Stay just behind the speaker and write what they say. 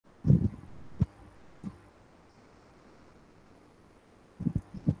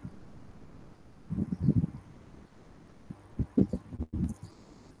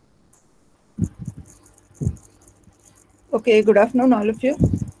Okay, good afternoon, all of you.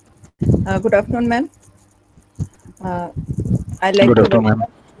 Good afternoon, ma'am. Uh, I'd like Good to afternoon, ma'am.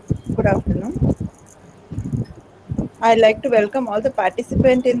 welcome. Good afternoon. I'd like to welcome all the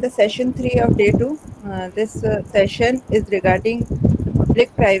participants in the session 3 of day 2. This session is regarding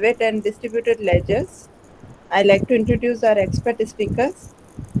public, private, and distributed ledgers. I'd like to introduce our expert speakers.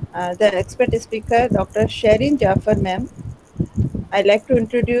 The expert speaker, Dr. Sherin Jafar, ma'am. I'd like to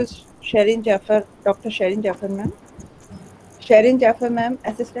introduce Sherin Jafar, Dr. Sherin Jafar, ma'am. Sherin Jafar, ma'am,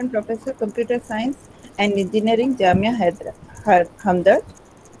 Assistant Professor, Computer Science and Engineering, Jamia Hamdard,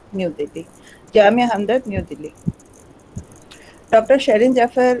 New Delhi. Jamia Hamdard, New Delhi. Dr. Sherin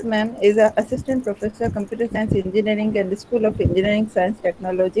Jafar, ma'am, is an Assistant Professor, Computer Science Engineering and the School of Engineering Science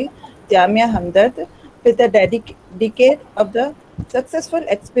Technology, Jamia Hamdard, with a decade of the successful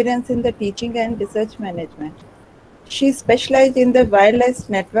experience in the teaching and research management. She specialized in the wireless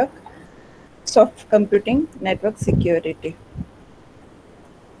network, soft computing, network security.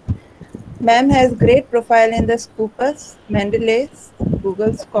 Ma'am has great profile in the Scopus, Mendeley's,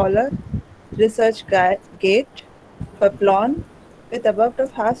 Google Scholar, ResearchGate, Paplon, with about a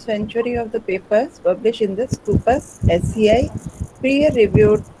half century of the papers published in the Scopus SCI,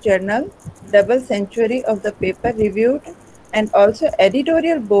 peer-reviewed journal, double century of the paper reviewed, and also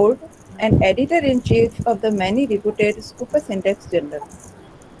editorial board and editor-in-chief of the many reputed Scopus Index journals.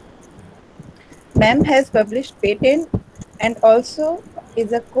 Ma'am has published patent and also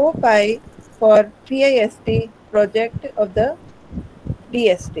is a co-PI for PIST project of the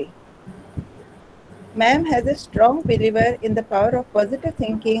DST. Ma'am has a strong believer in the power of positive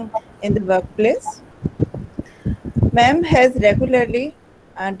thinking in the workplace. Ma'am has regularly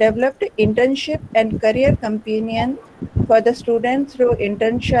developed internship and career companion for the students through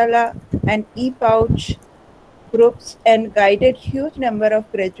Internshala and e-pouch groups and guided huge number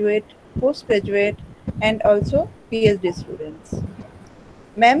of graduate, postgraduate, and also PhD students.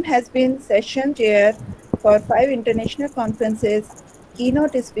 Ma'am has been session chair for 5 international conferences,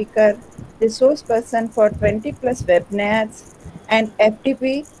 keynote speaker, resource person for 20 plus webinars, and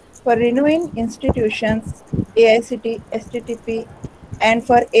FTP for renewing institutions, AICT, STTP, and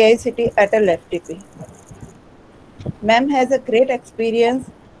for AICT Atal FTP. Ma'am has a great experience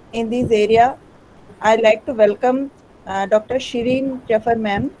in this area. I'd like to welcome Dr. Sherin Jafar,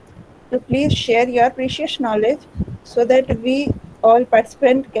 ma'am, to please share your precious knowledge so that we all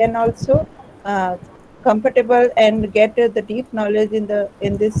participants can also comfortable and get the deep knowledge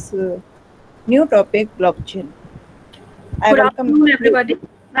in this new topic, blockchain. I Good welcome. afternoon, Please. everybody.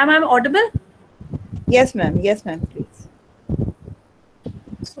 Ma'am, I'm audible? Yes, ma'am. Yes, ma'am. Please.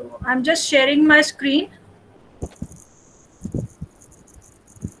 So I'm just sharing my screen.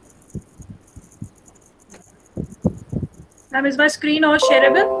 Ma'am, is my screen all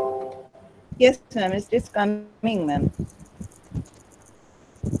shareable? Yes, ma'am. It is coming, ma'am.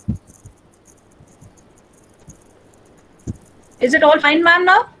 Is it all fine, ma'am,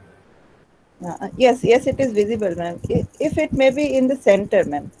 now? Yes, it is visible, ma'am. If it may be in the center,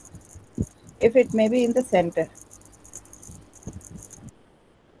 ma'am. If it may be in the center.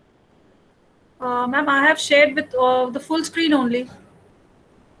 Ma'am, I have shared with the full screen only.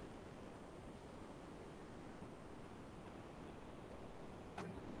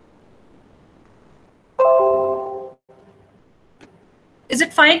 Is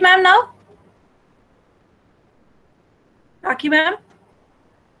it fine, ma'am, now? Rakhi, ma'am?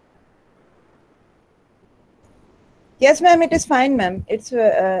 Yes, ma'am, it is fine, ma'am. It's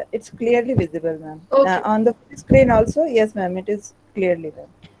clearly visible, ma'am. Okay. On the screen also, yes, ma'am, it is clearly there.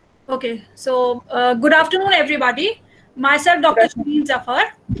 Okay. So good afternoon, everybody. Myself, Dr. Sherin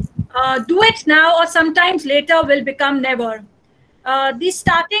Zafar. Do it now or sometimes later will become never. The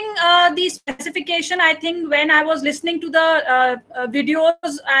specification, I think when I was listening to the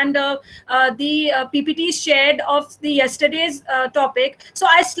videos and the PPTs shared of the yesterday's topic, so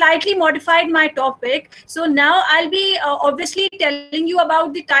I slightly modified my topic. So now I'll be obviously telling you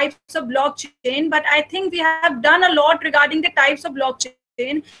about the types of blockchain, but I think we have done a lot regarding the types of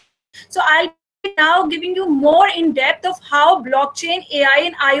blockchain. So I'll be now giving you more in depth of how blockchain, AI,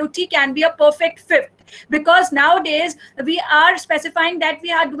 and IoT can be a perfect fit. Because nowadays we are specifying that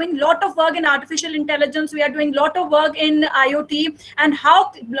we are doing a lot of work in artificial intelligence, we are doing a lot of work in IoT, and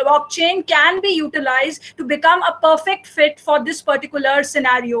how blockchain can be utilized to become a perfect fit for this particular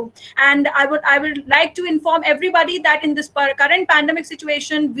scenario. And I would like to inform everybody that in this current pandemic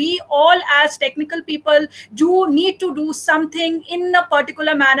situation, we all as technical people do need to do something in a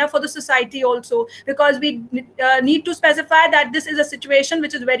particular manner for the society also, because we need to specify that this is a situation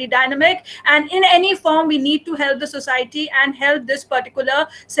which is very dynamic, and in any form, we need to help the society and help this particular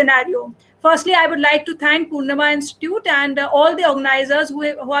scenario. Firstly, I would like to thank Poornima Institute and all the organizers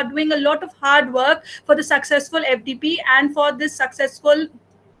who are doing a lot of hard work for the successful FDP and for this successful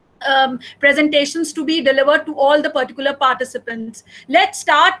presentations to be delivered to all the particular participants. Let's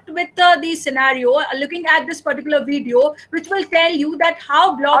start with the scenario, looking at this particular video, which will tell you that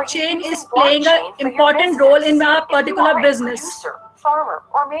how blockchain is playing an important role in a particular business. Producer, farmer,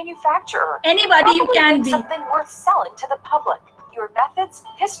 or manufacturer. Anybody you can be. Something worth selling to the public. Your methods,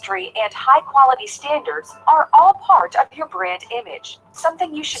 history, and high-quality standards are all part of your brand image.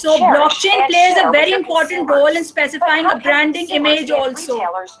 Something you should So cherish blockchain and plays share a with very your important consumers. role in specifying But how a can branding consumers image and also.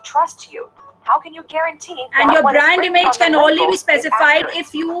 Retailers trust you. How can you guarantee And that your what is brand written image on the can only label be is specified accurate?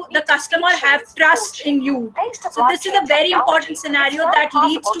 if you, the Meet customer, have VeChain's trust toolchain. in you. Thanks to So this is a blockchain very important technology, scenario it's now that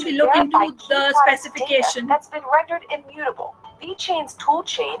leads possible to be looked verify into key the product data specification. that's been rendered immutable. VeChain's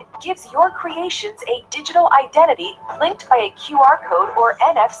toolchain gives your creations a digital identity linked by a QR code or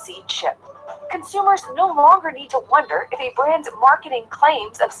NFC chip. Consumers no longer need to wonder if a brand's marketing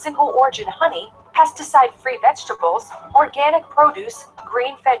claims of single-origin honey, pesticide-free vegetables, organic produce,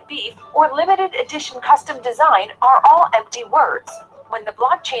 grain-fed beef, or limited edition custom design are all empty words. When the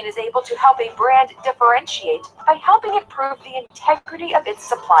blockchain is able to help a brand differentiate by helping it prove the integrity of its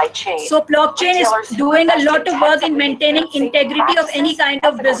supply chain. So blockchain is doing a lot of work in maintaining integrity of any kind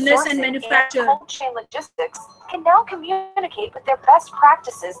of business and manufacture. Cold chain logistics can now communicate with their best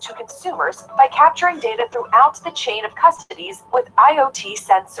practices to consumers by capturing data throughout the chain of custodies with IoT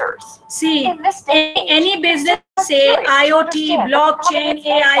sensors. See, In this day and any age, business, it's say curious to IoT, understand the blockchain, provenance and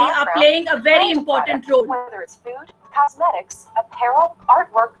AI are background playing a very behind a important product, role. whether it's food, cosmetics, apparel,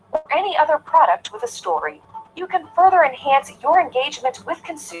 artwork, or any other product with a story. You can further enhance your engagement with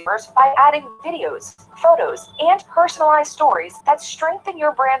consumers by adding videos, photos, and personalized stories that strengthen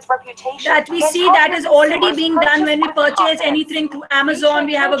your brand's reputation. That we and see help that your is already consumers being done when we with purchase confidence. anything through Amazon.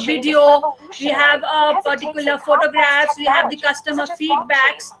 We have a VeChain video, toolchain is we have revolutionary a because it takes particular a complex photographs, we have the technology customer such as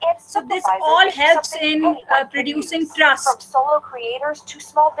feedbacks. blockchain and So this simplifies it all into helps something in anyone can producing use. From trust. solo creators to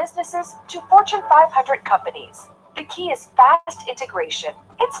small businesses to Fortune 500 companies. The key is fast integration.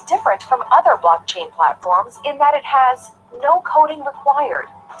 It's different from other blockchain platforms in that it has no coding required,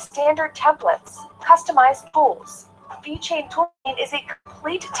 standard templates, customized tools. VeChain toolchain is a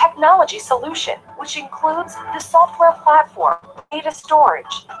complete technology solution, which includes the software platform, data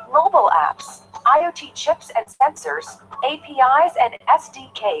storage, mobile apps, IoT chips and sensors, APIs, and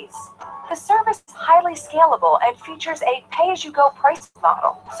SDKs. The service is highly scalable and features a pay-as-you-go pricing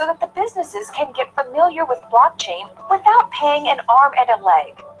model so that the businesses can get familiar with blockchain without paying an arm and a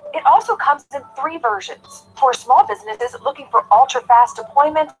leg. It also comes in 3 versions, for small businesses looking for ultra-fast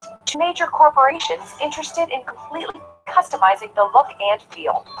deployment to major corporations interested in completely customizing the look and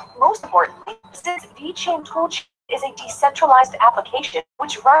feel. Most importantly, since VeChain toolchain is a decentralized application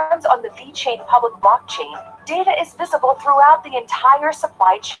which runs on the VeChain public blockchain, data is visible throughout the entire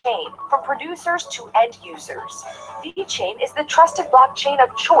supply chain, from producers to end users. VeChain is the trusted blockchain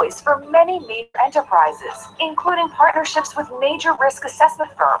of choice for many major enterprises, including partnerships with major risk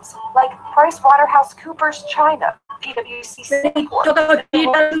assessment firms like PricewaterhouseCoopers China, PwC Singapore. Talk about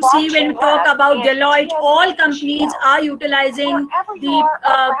PwC, when we talk about Deloitte, all companies are utilizing the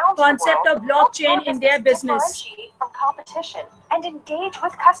concept of blockchain in their business. Differentiate from competition and engage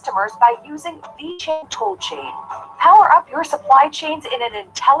with customers by using VeChain toolchain. Power up your supply chains in an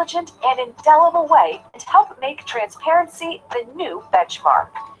intelligent and indelible way and help make transparency the new benchmark.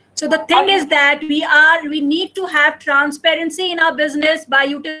 So the thing is that we need to have transparency in our business by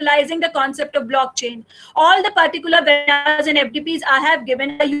utilizing the concept of blockchain. All the particular webinars and FDPs I have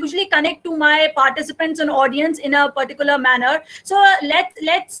given, I usually connect to my participants and audience in a particular manner. So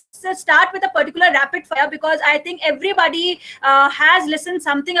let's start with a particular rapid fire, because I think everybody has listened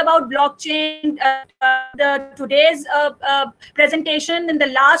something about blockchain, today's presentation and the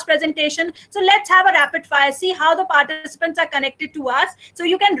last presentation. So let's have a rapid fire, see how the participants are connected to us. So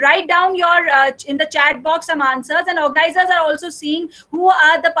you can write down your in the chat box some answers, and organizers are also seeing who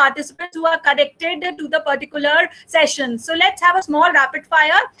are the participants who are connected to the particular session. So let's have a small rapid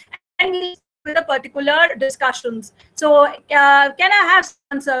fire and we'll with the particular discussions. So can I have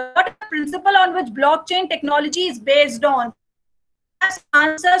answer? What is the principle on which blockchain technology is based on?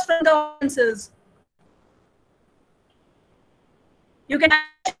 Answers from the audiences. You can have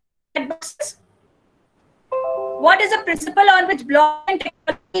chat boxes. What is the principle on which blockchain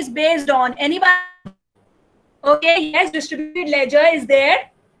technology is based on? Anybody? Okay, yes, distributed ledger is there.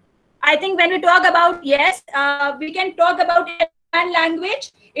 I think when we talk about, yes, we can talk about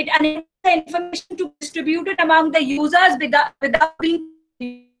language. It enables the information to be distributed among the users without being,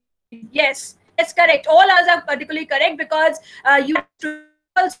 yes. Yes, correct. All others are particularly correct because you are student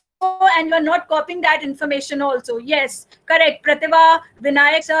also and you are not copying that information also. Yes, correct. Pratibha,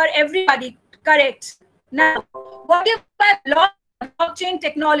 Vinayak sir, everybody, correct. Now, what do you mean by blockchain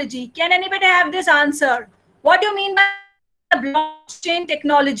technology? Can anybody have this answer? What do you mean by blockchain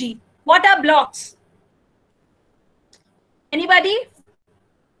technology? What are blocks? Anybody?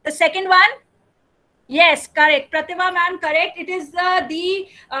 The second one? Yes, correct. Pratibha ma'am, correct. It is the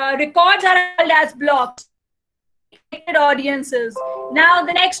records are called as blocks, connected audiences. Now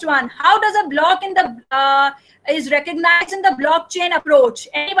the next one. How does a block in the is recognized in the blockchain approach?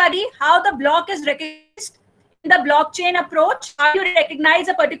 Anybody? How the block is recognized in the blockchain approach? How do you recognize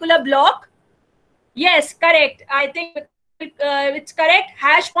a particular block? Yes, correct. I think it's correct.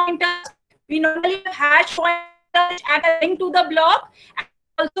 Hash pointers. We normally have hash pointers which add a link to the block.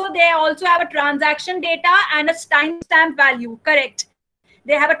 Also, they also have a transaction data and a timestamp value. Correct.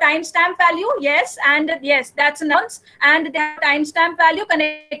 They have a timestamp value, yes, and yes, that's a nonce, and they have a timestamp value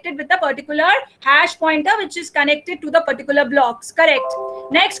connected with a particular hash pointer, which is connected to the particular blocks. Correct.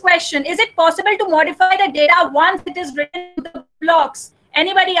 Next question: is it possible to modify the data once it is written to the blocks?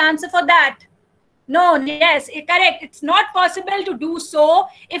 Anybody answer for that? No, yes, correct. It's not possible to do so.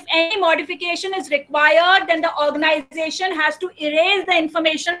 If any modification is required, then the organization has to erase the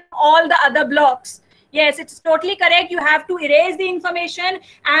information from all the other blocks. Yes, it's totally correct. You have to erase the information.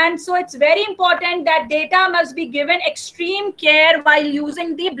 And so it's very important that data must be given extreme care while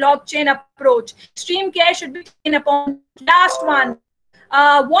using the blockchain approach. Extreme care should be taken upon. Last one.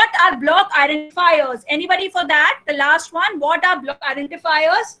 What are block identifiers? Anybody for that? The last one. What are block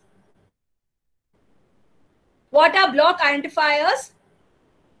identifiers? What are block identifiers?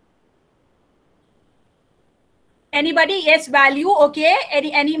 Anybody? Yes, value. Okay.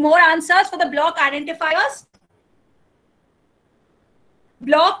 Any more answers for the block identifiers?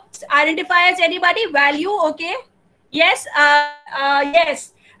 Blocks identifiers. Anybody? Value. Okay. Yes.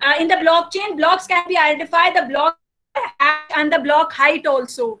 Yes. In the blockchain, blocks can be identified. The block and the block height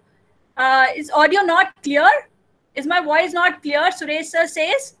also. Is audio not clear? Is my voice not clear? Suresh sir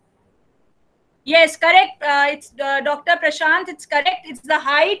says. Yes, correct. It's Dr. Prashant. It's correct. It's the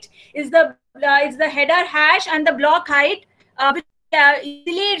height. It's the header hash and the block height, which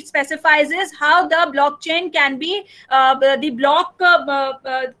easily specifies how the blockchain can be the block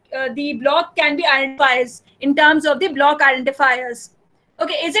can be identified in terms of the block identifiers.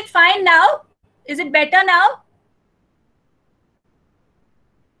 Okay, is it fine now? Is it better now?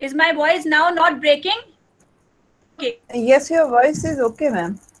 Is my voice now not breaking? Okay. Yes, your voice is okay,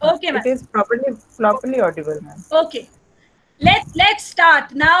 ma'am. Okay, ma'am. It is properly audible, ma'am. Okay. Let's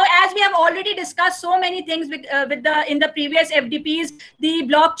start now. As we have already discussed so many things in the previous FDPs, the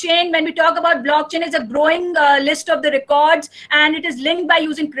blockchain. When we talk about blockchain, is a growing list of the records, and it is linked by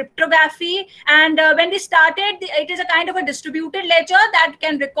using cryptography. And when we started, it is a kind of a distributed ledger that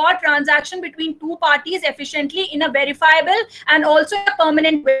can record transaction between two parties efficiently in a verifiable and also a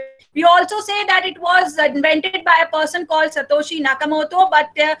permanent way. We also say that it was invented by a person called Satoshi Nakamoto, but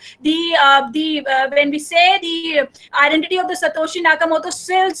when we say the identity of the Satoshi Nakamoto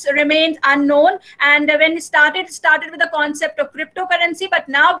still remains unknown. And when it started with the concept of cryptocurrency, but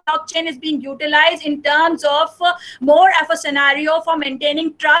now blockchain is being utilized in terms of more of a scenario for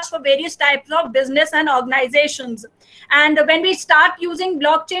maintaining trust for various types of business and organizations. And when we start using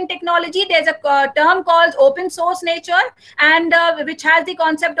blockchain technology, there's a term called open source nature, and which has the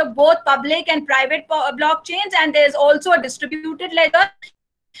concept of both public and private blockchains, and there's also a distributed ledger.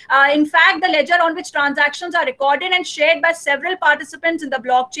 In fact, the ledger on which transactions are recorded and shared by several participants in the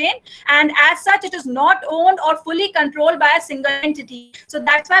blockchain, and as such, it is not owned or fully controlled by a single entity. So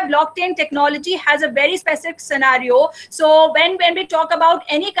that's why blockchain technology has a very specific scenario. So when we talk about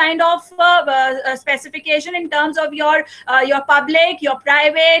any kind of specification in terms of your public, your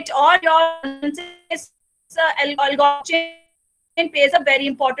private, or your blockchain plays a very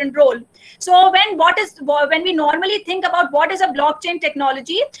important role. So when we normally think about what is a blockchain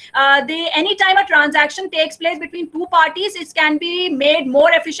technology, anytime a transaction takes place between two parties, it can be made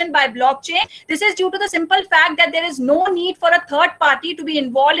more efficient by blockchain. This is due to the simple fact that there is no need for a third party to be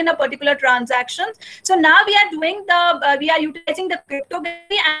involved in a particular transaction. So now we are utilizing the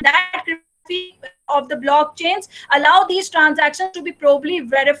cryptography, and that cryptography of the blockchains allow these transactions to be properly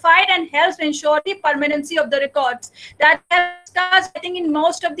verified and helps ensure the permanency of the records. That discussed, I think, in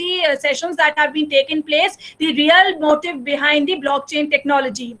most of the sessions that have been taken place, the real motive behind the blockchain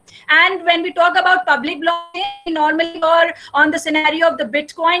technology. And when we talk about public blockchain, normally are on the scenario of the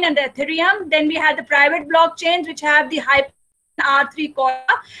Bitcoin and the Ethereum. Then we have the private blockchains, which have the R3 core,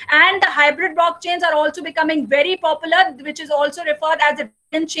 and the hybrid blockchains are also becoming very popular, which is also referred as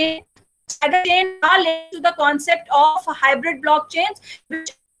a chain. dragon chain are linked to the concept of hybrid blockchains,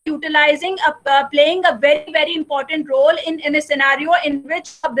 which utilizing playing a very important role in a scenario in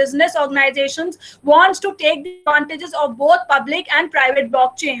which business organizations wants to take the advantages of both public and private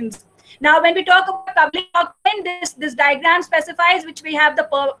blockchains. Now, when we talk about public blockchain, this diagram specifies which we have the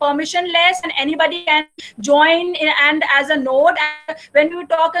permissionless, and anybody can join in and as a node. And when we were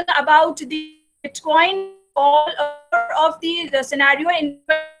talking about the Bitcoin, all of the scenario in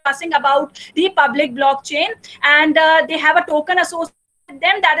discussing about the public blockchain, and they have a token associated with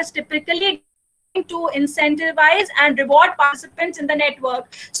them that is typically to incentivize and reward participants in the network.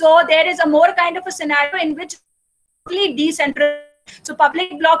 So there is a more kind of a scenario in which totally decentralized. So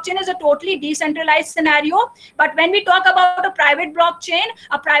public blockchain is a totally decentralized scenario. But when we talk about a private blockchain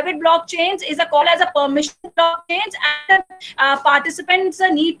is a call as a permission blockchains, and participants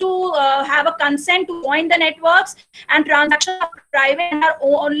need to have a consent to join the networks, and transactions are private and are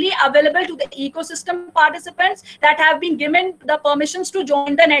only available to the ecosystem participants that have been given the permissions to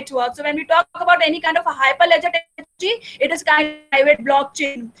join the network. So when we talk about any kind of a hyperledger technology, it is kind of private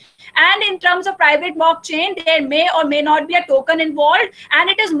blockchain. And in terms of private blockchain, there may or may not be a token involved, and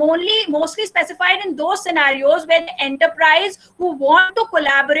it is mostly specified in those scenarios where the enterprise who want to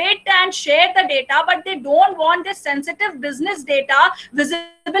collaborate and share the data, but they don't want this sensitive business data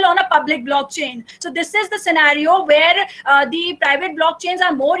visible on a public blockchain. So this is the scenario where the private blockchains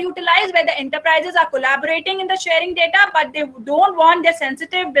are more utilized, where the enterprises are collaborating in the sharing data, but they don't want their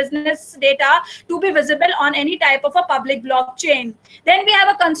sensitive business data to be visible on any type of a public blockchain. Then we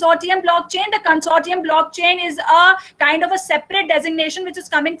have a consortium blockchain. The consortium blockchain is a kind of a separate designation which is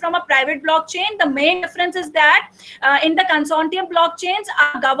coming from a private blockchain. The main difference is that in the consortium blockchains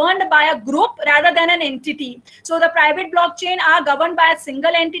are governed by a group rather than an entity. So the private blockchain are governed by a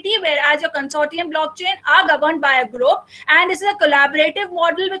single entity, whereas your consortium blockchain are governed by a group. And this is a collaborative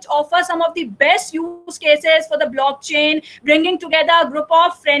model which offers some of the best use cases for the blockchain, bringing together a group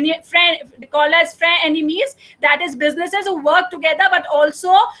of call as enemies, that is businesses who work together but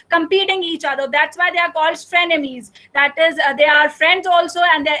also competing each other. That's why they are called frenemies. That is, they are friends also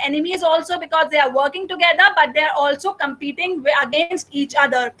and they're enemies also, because they are working together, but they're also competing against each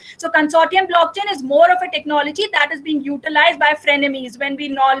other. So consortium blockchain is more of a technology that is being utilized by frenemies when we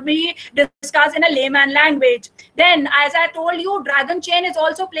normally discuss in a layman language. Then, as I told you, dragon chain is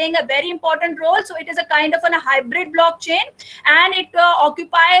also playing a very important role. So it is a kind of a hybrid blockchain, and it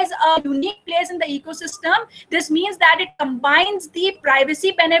occupies a unique place in the ecosystem. This means that it combines the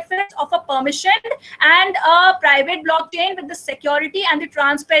privacy benefits of a permissioned and a private blockchain with the security and the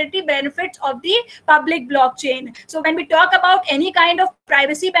transparency benefits of the public blockchain. So when we talk about any kind of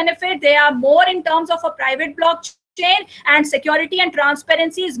privacy benefit, they are more in terms of a private blockchain, and security and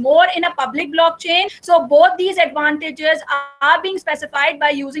transparency is more in a public blockchain. So both these advantages are being specified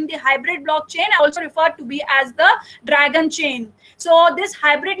by using the hybrid blockchain, also referred to be as the dragon chain. So this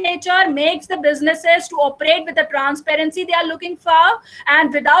hybrid nature makes the businesses to operate with the transparency they are looking for,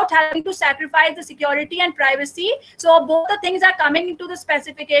 and without having to sacrifice the security and privacy. So both the things are coming into the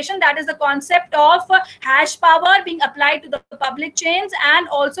specification, that is the concept of hash power being applied to the public chains, and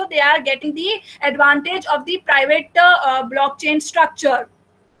also they are getting the advantage of the private blockchain structure.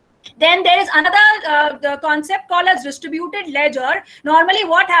 Then there is another the concept called as distributed ledger. Normally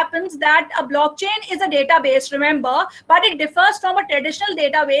what happens that a blockchain is a database, remember, but it differs from a traditional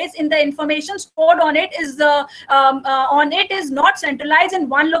database in the information stored on it is not centralized in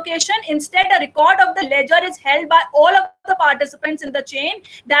one location. Instead, a record of the ledger is held by all of the participants in the chain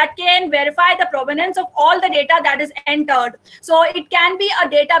that can verify the provenance of all the data that is entered. So it can be a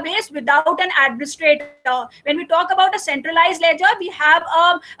database without an administrator. When we talk about a centralized ledger, we have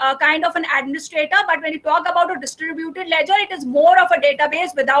a kind of an administrator, but when you talk about a distributed ledger, it is more of a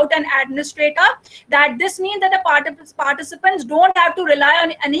database without an administrator. That this means that the participants don't have to rely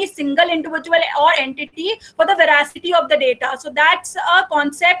on any single individual or entity for the veracity of the data. So that's a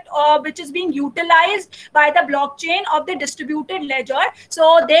concept which is being utilized by the blockchain of the distributed ledger.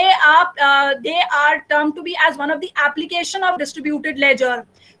 So they are termed to be as one of the application of distributed ledger.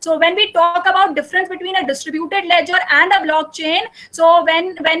 So when we talk about difference between a distributed ledger and a blockchain, so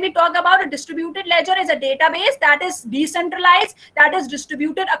when we talk about a distributed ledger is a database that is decentralized, that is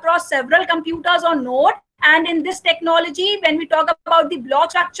distributed across several computers or nodes, And in this technology, when we talk about the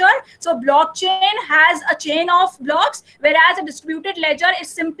block structure, so blockchain has a chain of blocks, whereas a distributed ledger is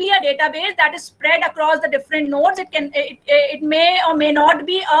simply a database that is spread across the different nodes. It may or may not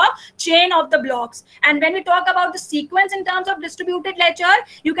be a chain of the blocks. And when we talk about the sequence in terms of distributed ledger,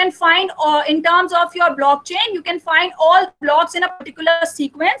 you can find in terms of your blockchain, you can find all the blocks in a particular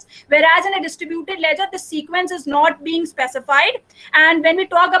sequence, whereas in a distributed ledger, the sequence is not being specified. And when we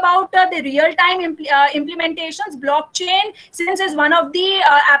talk about the real-time implementations, blockchain, since is one of the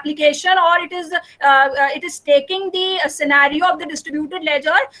application, or it is taking the scenario of the distributed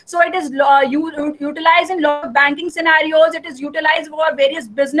ledger, so it is utilized in a lot of banking scenarios, it is utilized for various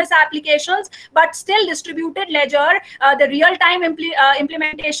business applications, but still distributed ledger, the real-time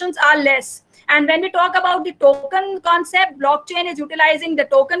implementations are less. And when we talk about the token concept, blockchain is utilizing the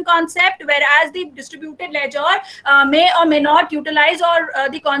token concept, whereas the distributed ledger may or may not utilize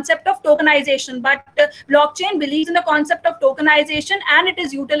the concept of tokenization. But blockchain believes in the concept of tokenization, and it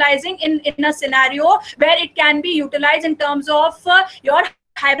is utilizing in a scenario where it can be utilized in terms of your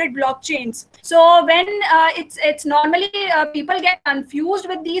hybrid blockchains. So when it's normally people get confused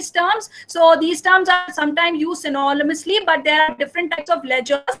with these terms. So these terms are sometimes used synonymously, but there are different types of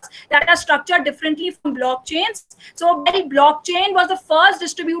ledgers that are structured differently from blockchains. So while blockchain was the first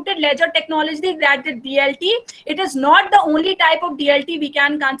distributed ledger technology that did DLT, it is not the only type of DLT we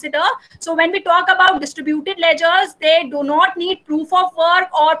can consider. So when we talk about distributed ledgers, they do not need proof of work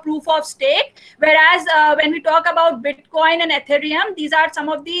or proof of stake, whereas when we talk about Bitcoin and Ethereum, these are some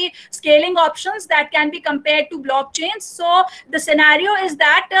of the scaling options that can be compared to blockchains. So the scenario is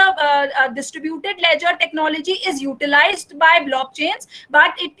that distributed ledger technology is utilized by blockchains,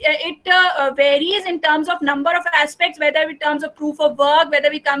 but it varies in terms of number of aspects, whether in terms of proof of work, whether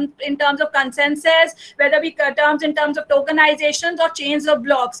we come in terms of consensus, whether we terms in terms of tokenizations or chains of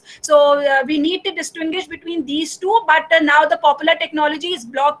blocks. So we need to distinguish between these two, but now the popular technology is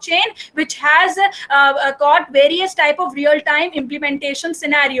blockchain, which has got various type of real-time implementation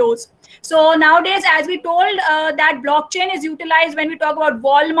scenarios. So nowadays, as we told, that blockchain is utilized when we talk about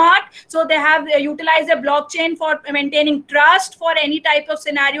Walmart. So they have utilized a blockchain for maintaining trust for any type of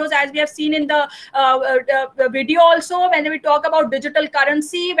scenarios, as we have seen in the video also. When we talk about digital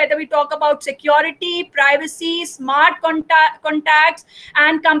currency, whether we talk about security, privacy, smart contacts,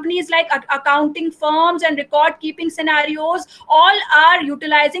 and companies like accounting firms and record keeping scenarios, all are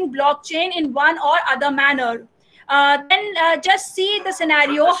utilizing blockchain in one or other manner. Then just see the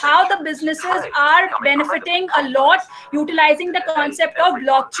scenario, how the businesses are benefiting a lot utilizing the concept of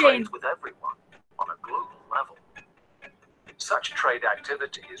blockchain. With everyone on a global level. Such trade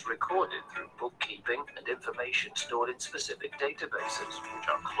activity is recorded through bookkeeping and information stored in specific databases, which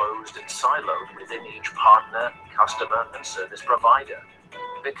are closed and siloed within each partner, customer, and service provider.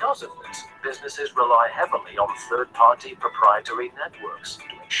 Because of this, businesses rely heavily on third-party proprietary networks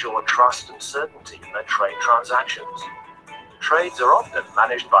to ensure trust and certainty in their trade transactions. Trades are often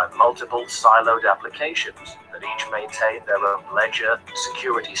managed by multiple siloed applications that each maintain their own ledger,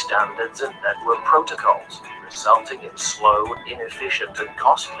 security standards, and network protocols, resulting in slow, inefficient, and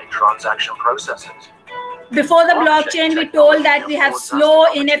costly transaction processes. Before the blockchain, we told that we have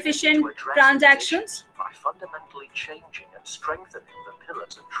slow, inefficient transactions. By fundamentally changing and strengthening the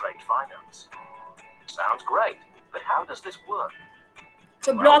pillars of trade finance. Sounds great, but how does this work?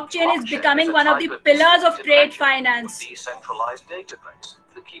 So blockchain is becoming one of the pillars of trade finance. A decentralized database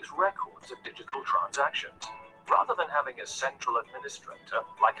that keeps records of digital transactions. Rather than having a central administrator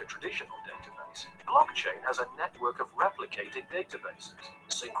like a traditional database, blockchain has a network of replicated databases,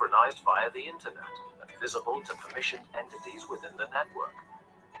 synchronized via the internet and visible to permissioned entities within the network.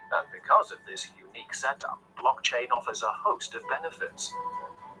 And because of this unique setup, blockchain offers a host of benefits.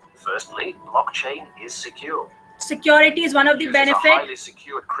 Firstly, blockchain is secure. Security is one of the benefits. It uses a highly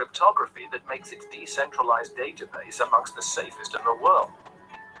secured cryptography that makes its decentralized database amongst the safest in the world.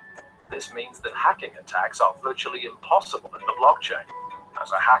 This means that hacking attacks are virtually impossible in the blockchain,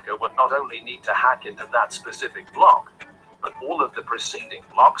 as a hacker would not only need to hack into that specific block, but all of the preceding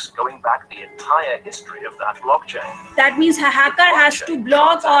blocks going back the entire history of that blockchain. That means a hacker has to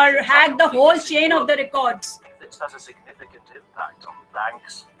block or hack the whole chain of the records. This has a significant impact on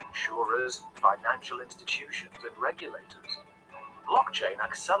banks, insurers, financial institutions, and regulators. Blockchain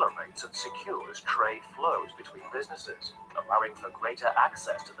accelerates and secures trade flows between businesses, allowing for greater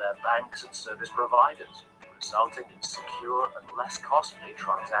access to their banks and service providers, resulting in secure and less costly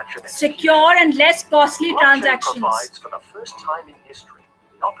transactions. Secure and less costly transactions. Blockchain provides, for the first time in history,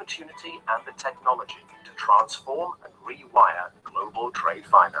 the opportunity and the technology to transform and rewire global trade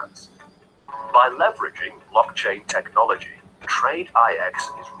finance. By leveraging blockchain technology, TradeIX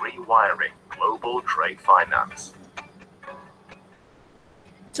is rewiring global trade finance.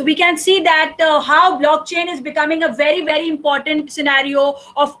 So we can see that how blockchain is becoming a very, very important scenario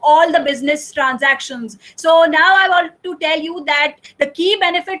of all the business transactions. So now I want to tell you that the key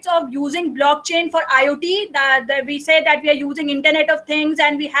benefits of using blockchain for IoT, that we say that we are using Internet of Things,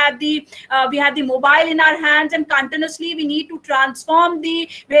 and we have the mobile in our hands, and continuously we need to transform the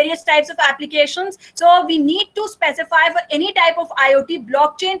various types of applications. So we need to specify for any type of IoT,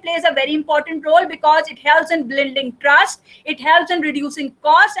 blockchain plays a very important role because it helps in building trust, it helps in reducing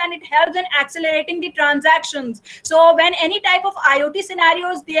cost, and it helps in accelerating the transactions. So when any type of IoT scenario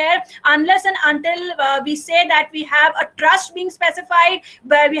is there, unless and until we say that we have a trust being specified,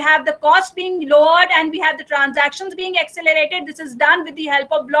 where we have the cost being lowered and we have the transactions being accelerated, this is done with the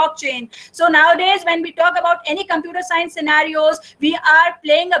help of blockchain. So nowadays, when we talk about any computer science scenarios, we are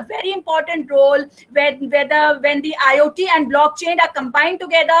playing a very important role when the IoT and blockchain are combined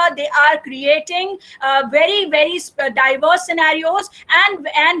together, they are creating very, very diverse scenarios.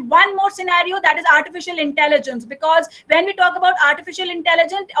 And one more scenario, that is artificial intelligence, because when we talk about artificial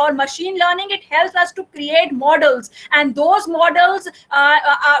intelligence or machine learning, it helps us to create models, and those models are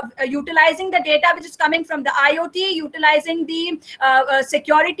utilizing the data which is coming from the IoT, utilizing the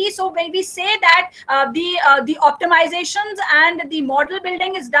security. So when we say that the optimizations and the model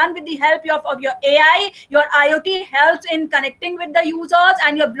building is done with the help of your AI, your IoT helps in connecting with the users,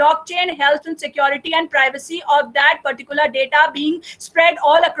 and your blockchain helps in security and privacy of that particular data being spread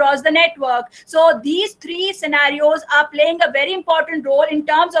all across the network. So these three scenarios are playing a very important role in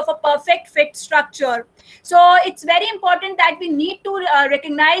terms of a perfect fit structure. So it's very important that we need to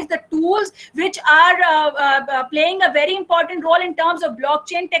recognize the tools which are playing a very important role in terms of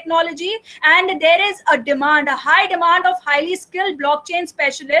blockchain technology. And there is a demand, a high demand of highly skilled blockchain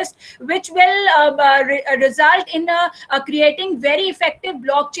specialists, which will result in creating very effective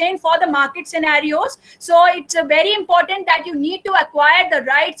blockchain for the market scenarios. So it's very important that you need to acquire the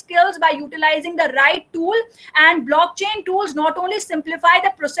right skills by utilizing the right tool. And blockchain tools not only simplify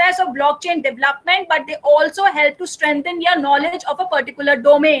the process of blockchain development, but they also help to strengthen your knowledge of a particular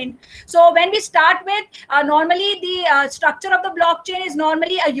domain. So when we start with, normally the structure of the blockchain is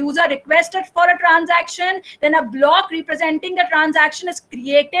normally a user requested for a transaction, then a block representing the transaction is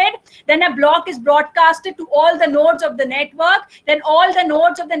created, then a block is broadcasted to all the nodes of the network, then all the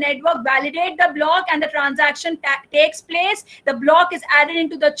nodes of the network validate the block, and the transaction takes place. The block is added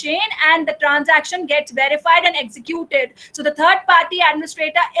into the chain, and the transaction gets verified and executed. So the third party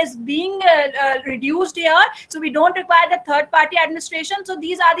administrator is being reduced here, so we don't require the third party administration. So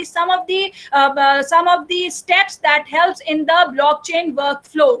these are some of the steps that helps in the blockchain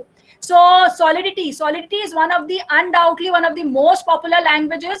workflow. So Solidity is undoubtedly one of the most popular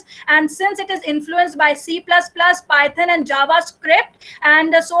languages, and since it is influenced by C++, Python and JavaScript,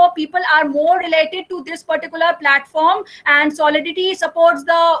 and so people are more related to this particular platform, and Solidity supports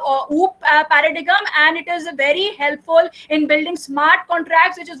the OOP paradigm, and it is very helpful in building smart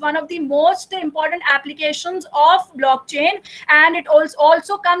contracts, which is one of the most important applications of blockchain. And it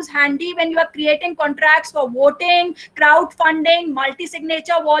also comes handy when you are creating contracts for voting, crowdfunding,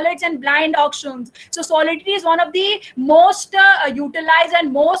 multi-signature wallets, and blind auctions. So Solidity is one of the most utilized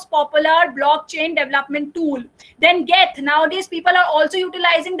and most popular blockchain development tool. Then Geth. Nowadays people are also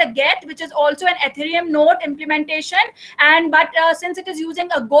utilizing the Geth, which is also an Ethereum node implementation, but since it is using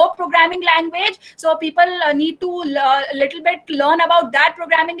a Go programming language, so people need to little bit learn about that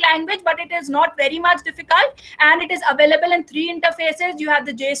programming language, but it is not very much difficult, and it is available in 3 interfaces. You have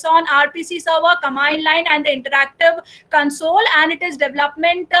the JSON, RPC server, command line, and the interactive console, and it is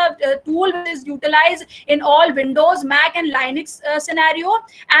development tool which is utilized in all Windows, Mac, and Linux scenario.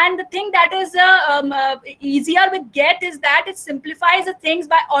 And the thing that is easier with Geth is that it simplifies the things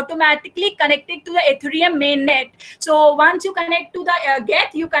by automatically connecting to the Ethereum mainnet. So once you connect to the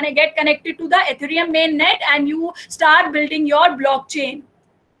Geth, you can get connected to the Ethereum mainnet, and you start building your blockchain.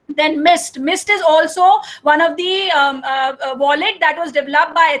 Then Mist is also one of the wallet that was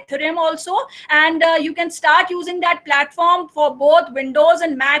developed by Ethereum also, and you can start using that platform for both Windows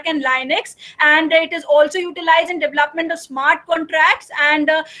and Mac and Linux, and it is also utilized in development of smart contracts. And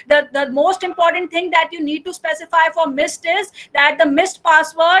the most important thing that you need to specify for Mist is that the Mist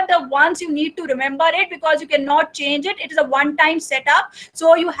password, once you need to remember it, because you cannot change it, it is a one-time setup,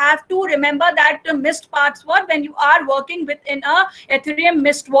 so you have to remember that Mist password when you are working within a Ethereum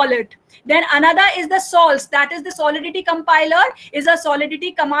Mist wallet. wallet. Then another is the sols, that is the Solidity compiler, is a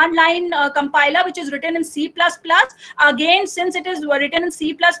Solidity command line compiler which is written in C++. Again, since it is written in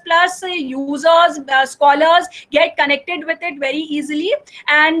C++, users, scholars get connected with it very easily,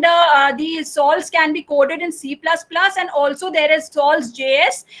 and the sols can be coded in C++, and also there is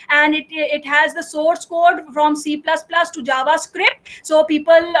sols.js, and it has the source code from C++ to JavaScript, so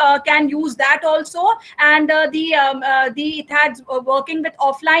people can use that also. And it has working with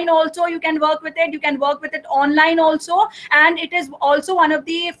offline also, you can work with it, you can work with it online also, and it is also one of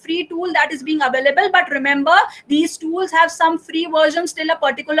the free tool that is being available. But remember, these tools have some free versions till a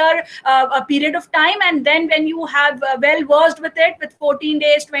particular a period of time, and then when you have well versed with it, with 14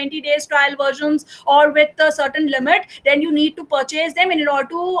 days, 20 days trial versions, or with a certain limit, then you need to purchase them in order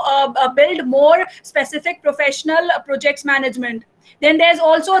to build more specific professional projects management. Then there's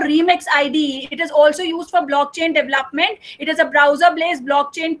also Remix IDE. It is also used for blockchain development. It is a browser-based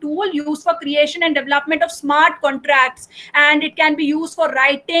blockchain tool used for creation and development of smart contracts. And it can be used for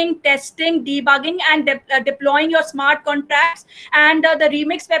writing, testing, debugging, and deploying your smart contracts. And the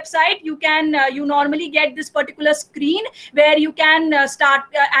Remix website, you normally get this particular screen where you can start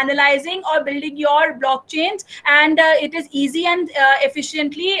analyzing or building your blockchains. And it is easy and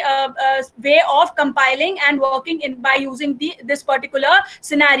efficiently way of compiling and working by using this particular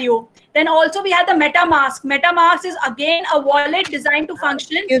scenario. Then also we have the MetaMask. MetaMask is again a wallet designed to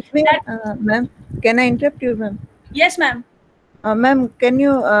function. Excuse me, ma'am. Can I interrupt you, ma'am? Yes, ma'am. Ma'am, can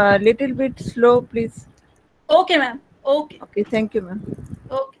you little bit slow, please? Okay, ma'am. Okay. Okay, thank you, ma'am.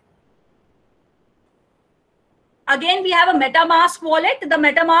 Okay. Again, we have a MetaMask wallet. The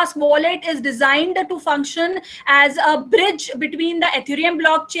MetaMask wallet is designed to function as a bridge between the Ethereum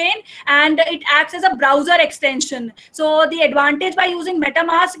blockchain, and it acts as a browser extension. So the advantage by using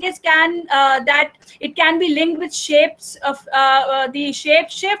MetaMask is that it can be linked with shapes of the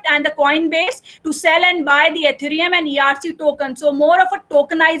Shapeshift and the Coinbase to sell and buy the Ethereum and ERC token. So more of a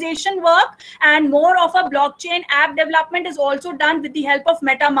tokenization work and more of a blockchain app development is also done with the help of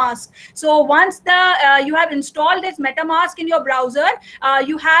MetaMask. So once you have installed this MetaMask in your browser,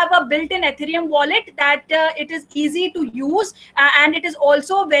 you have a built-in Ethereum wallet that it is easy to use, and it is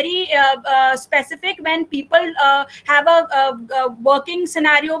also very specific when people have a working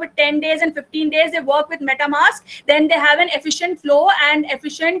scenario with 10 days and 15 days, they work with MetaMask, then they have an efficient flow and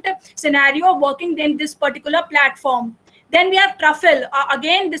efficient scenario working in this particular platform. Then we have Truffle.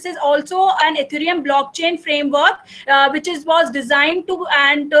 Again, this is also an Ethereum blockchain framework, which was designed to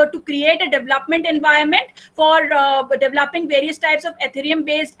create a development environment for developing various types of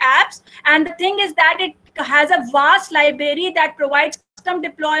Ethereum-based apps. And the thing is that it has a vast library that provides custom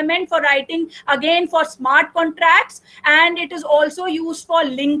deployment for writing, again for smart contracts, and it is also used for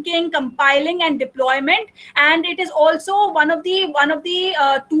linking, compiling, and deployment. And it is also one of the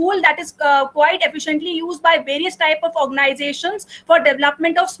tool that is quite efficiently used by various type of organizations for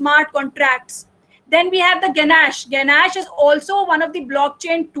development of smart contracts. Then we have the Ganache. Ganache is also one of the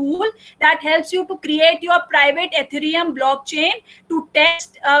blockchain tool that helps you to create your private Ethereum blockchain to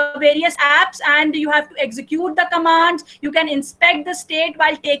test various apps, and you have to execute the commands. You can inspect the state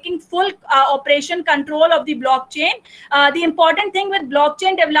while taking full operation control of the blockchain. The important thing with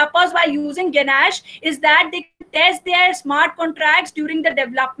blockchain developers while using Ganache is that they test their smart contracts during the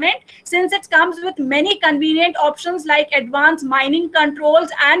development, since it comes with many convenient options like advanced mining controls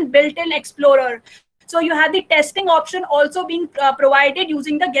and built-in Explorer. So you have the testing option also being provided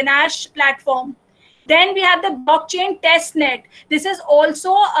using the Ganache platform. Then we have the blockchain testnet. This is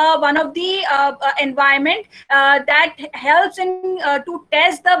also one of the environment that helps in to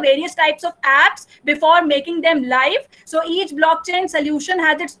test the various types of apps before making them live. So each blockchain solution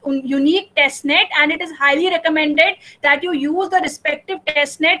has its unique testnet, and it is highly recommended that you use the respective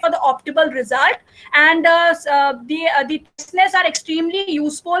testnet for the optimal result. And the testnets are extremely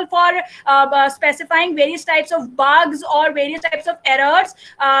useful for specifying various types of bugs or various types of errors,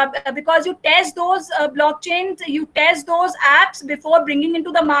 because you test those blockchains, you test those apps before bringing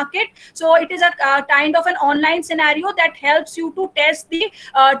into the market. So it is a kind of an online scenario that helps you to test the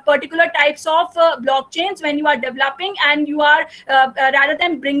particular types of blockchains when you are developing, and you are rather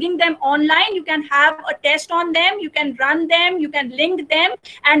than bringing them online, you can have a test on them, you can run them, you can link them,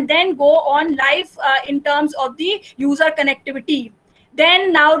 and then go on live in terms of the user connectivity.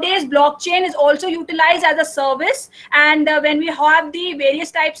 Then nowadays blockchain is also utilized as a service, and when we have the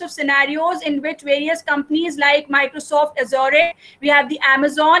various types of scenarios in which various companies like Microsoft Azure, we have the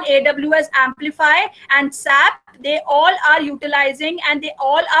Amazon AWS Amplify and SAP, they all are utilizing and they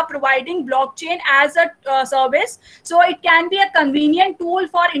all are providing blockchain as a service. So it can be a convenient tool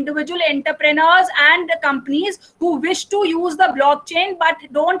for individual entrepreneurs and companies who wish to use the blockchain but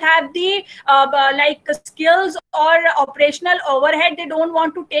don't have the like skills or operational overhead they don't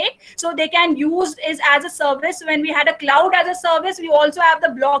want to take. So they can use it as a service. When we had a cloud as a service, we also have the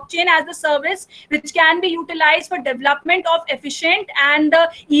blockchain as a service, which can be utilized for development of efficient and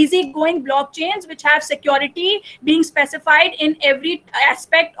easy-going blockchains, which have security being specified in every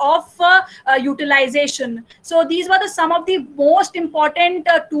aspect of utilization. So these were some of the most important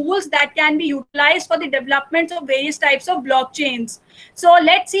tools that can be utilized for the development of various types of blockchains. So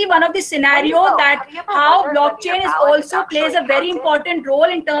let's see one of the scenario that how blockchain is also plays a very important role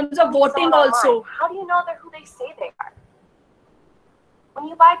in terms of voting also. How do you know they're who they say they are? When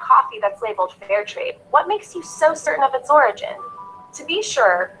you buy coffee that's labeled fair trade, what makes you so certain of its origin? To be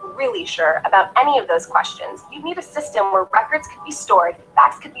sure, really sure, about any of those questions, you need a system where records could be stored,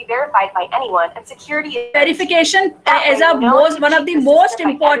 facts could be verified by anyone, and security is verification is one of the most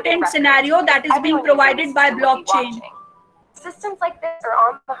important scenario that is being provided by blockchain. Systems like this are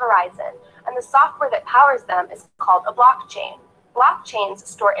on the horizon, and the software that powers them is called a blockchain. Blockchains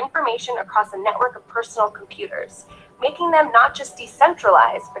store information across a network of personal computers, making them not just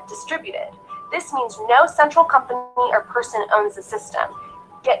decentralized, but distributed. This means no central company or person owns the system,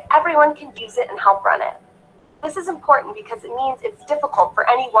 yet everyone can use it and help run it. This is important because it means it's difficult for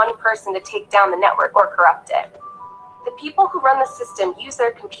any one person to take down the network or corrupt it. The people who run the system use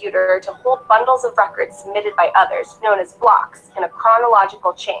their computer to hold bundles of records submitted by others, known as blocks, in a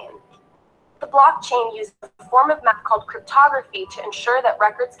chronological chain. The blockchain uses a form of math called cryptography to ensure that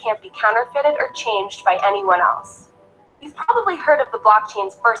records can't be counterfeited or changed by anyone else. You've probably heard of the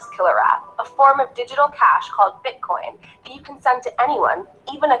blockchain's first killer app, a form of digital cash called Bitcoin that you can send to anyone,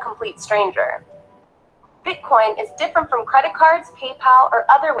 even a complete stranger. Bitcoin is different from credit cards, PayPal, or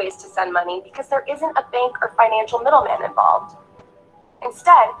other ways to send money because there isn't a bank or financial middleman involved.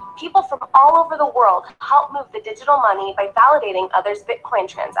 Instead, people from all over the world help move the digital money by validating others' Bitcoin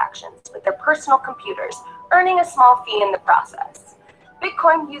transactions with their personal computers, earning a small fee in the process.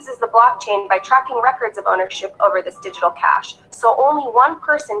 Bitcoin uses the blockchain by tracking records of ownership over this digital cash, so only one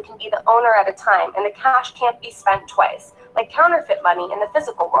person can be the owner at a time and the cash can't be spent twice, like counterfeit money in the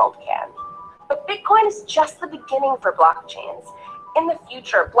physical world can. But Bitcoin is just the beginning for blockchains. In the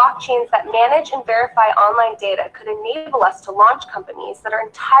future, blockchains that manage and verify online data could enable us to launch companies that are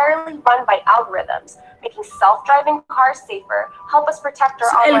entirely run by algorithms, making self-driving cars safer, help us protect our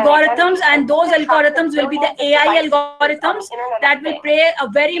online algorithms, and those algorithms will be the AI algorithms that will play a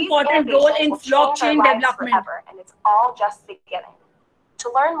very important role in blockchain development. Forever, and it's all just beginning.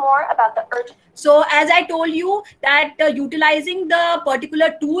 To learn more about the urgent... So as I told you that utilizing the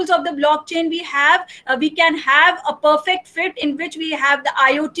particular tools of the blockchain we can have a perfect fit in which we have the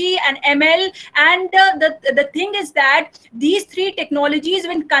IoT and ML, and the thing is that these three technologies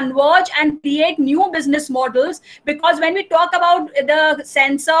will converge and create new business models, because when we talk about the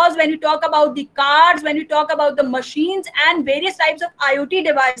sensors, when we talk about the cars, when we talk about the machines and various types of IoT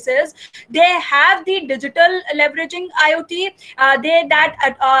devices, they have the digital leveraging IoT,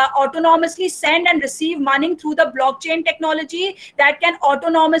 autonomously send and receive money through the blockchain technology that can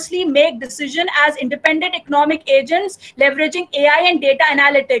autonomously make decisions as independent economic agents leveraging AI and data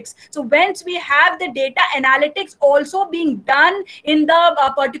analytics. So once we have the data analytics also being done in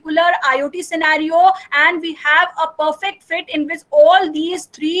the particular IoT scenario, and we have a perfect fit in which all these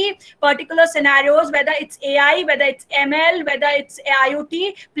three particular scenarios, whether it's AI, whether it's ML, whether it's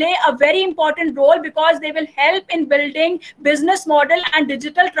IoT, play a very important role, because they will help in building business model and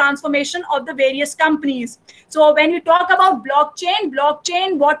digital transformation of the various companies. So when we talk about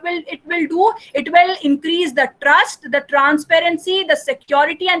blockchain, what will it do? It will increase the trust, the transparency, the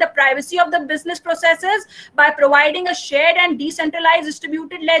security, and the privacy of the business processes by providing a shared and decentralized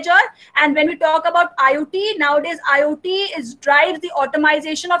distributed ledger. And when we talk about IoT, nowadays IoT drives the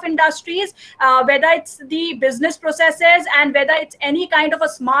automation of industries, whether it's the business processes and whether it's any kind of a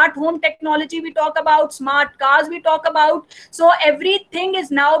smart home technology we talk about, smart cars we talk about. So every everything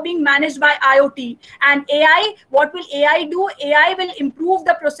is now being managed by IoT. And AI, what will AI do? AI will improve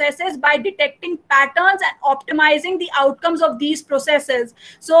the processes by detecting patterns and optimizing the outcomes of these processes.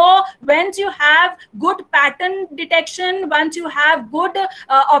 So once you have good pattern detection, once you have good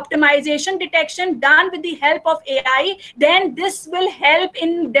optimization detection done with the help of AI, then this will help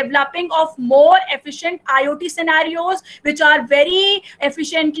in developing of more efficient IoT scenarios, which are very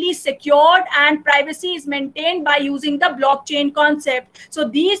efficiently secured, and privacy is maintained by using the blockchain concept. So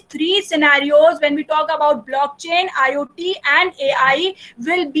these three scenarios, when we talk about blockchain, IoT, and AI,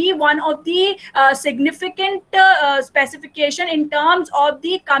 will be one of the significant specification in terms of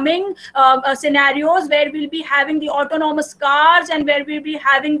the coming scenarios, where we'll be having the autonomous cars, and where we'll be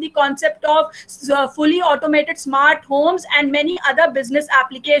having the concept of fully automated smart homes and many other business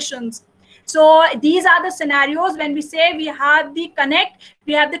applications. So these are the scenarios when we say we have the connect,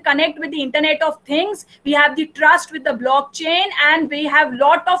 we have the connect with the Internet of Things, we have the trust with the blockchain, and we have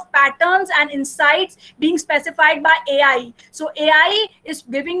lot of patterns and insights being specified by AI. So AI is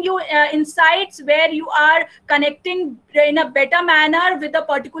giving you insights where you are connecting in a better manner with the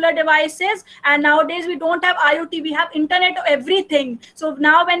particular devices. And nowadays we don't have IoT, we have Internet of Everything. So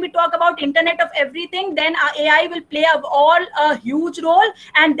now when we talk about Internet of Everything, then our AI will play a huge role.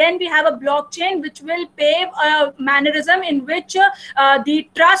 And then we have a blockchain which will pave a mannerism in which the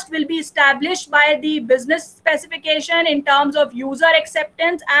trust will be established by the business specification in terms of user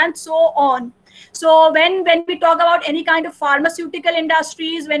acceptance and so on. So when we talk about any kind of pharmaceutical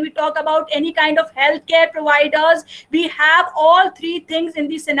industries, when we talk about any kind of healthcare providers, we have all three things in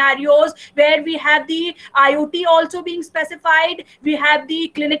these scenarios, where we have the IoT also being specified, we have the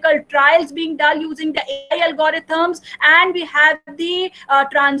clinical trials being done using the AI algorithms, and we have the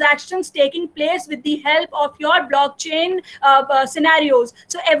transactions taking place with the help of your blockchain scenarios.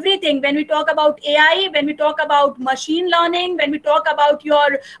 So everything, when we talk about AI, when we talk about machine learning, when we talk about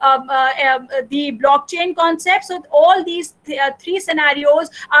your the blockchain concept, so all these three scenarios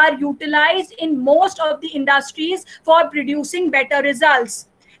are utilized in most of the industries for producing better results.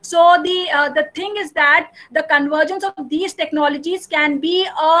 So the thing is that the convergence of these technologies can be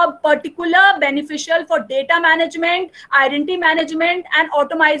a particular beneficial for data management, identity management, and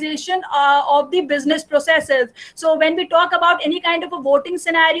automation of the business processes. So when we talk about any kind of a voting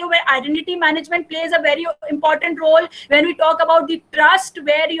scenario where identity management plays a very important role, when we talk about the trust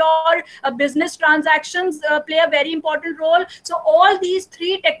where your business transactions play a very important role, so all these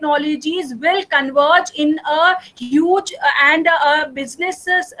three technologies will converge in a huge and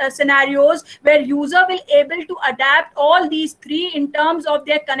businesses scenarios where user will able to adapt all these three in terms of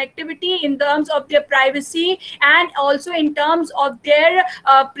their connectivity, in terms of their privacy, and also in terms of their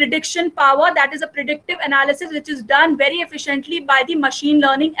prediction power. That is a predictive analysis which is done very efficiently by the machine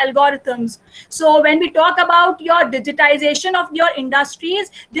learning algorithms. So when we talk about your digitization of your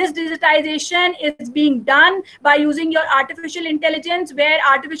industries, this digitization is being done by using your artificial intelligence, where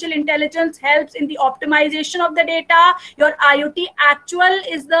artificial intelligence helps in the optimization of the data. Your IoT actual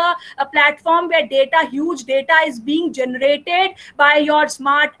is the platform where huge data is being generated by your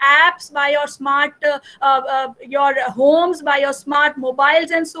smart apps, by your smart your homes, by your smart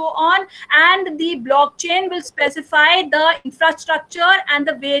mobiles, and so on. And the blockchain will specify the infrastructure and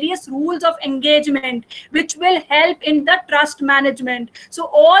the various rules of engagement which will help in the trust management. So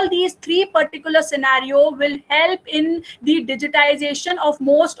all these three particular scenarios will help in the digitization of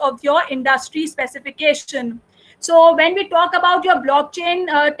most of your industry specification. So when we talk about your blockchain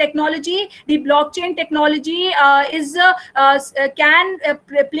technology, the blockchain technology can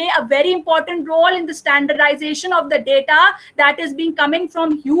play a very important role in the standardization of the data that is being coming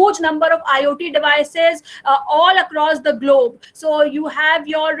from huge number of IoT devices all across the globe. So you have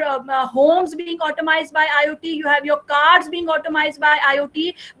your homes being automated by IoT, you have your cars being automated by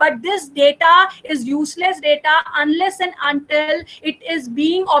IoT, but this data is useless data unless and until it is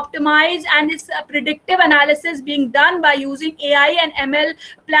being optimized and its predictive analysis being done by using AI and ML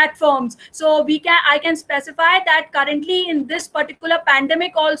platforms. So I can specify that currently in this particular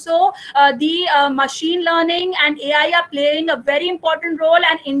pandemic also, the machine learning and AI are playing a very important role,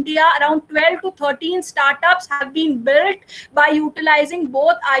 and India around 12 to 13 startups have been built by utilizing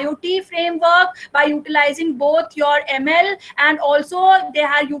both IoT framework, by utilizing both your ML, and also they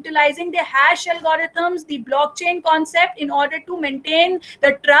are utilizing the hash algorithms, the blockchain concept, in order to maintain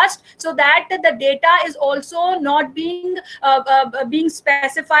the trust, so that the data is also not being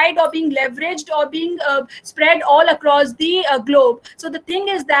specified or being leveraged or being spread all across the globe. So the thing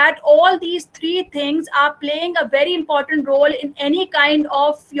is that all these three things are playing a very important role in any kind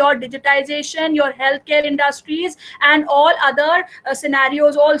of your digitization, your healthcare industries, and all other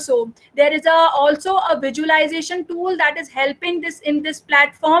scenarios. Also, there is also a visualization tool that is helping this in this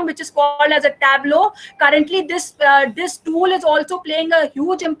platform, which is called as a Tableau. Currently, this tool is also playing a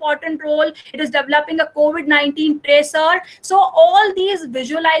huge important role. It is developing a COVID-19 tracer. So all these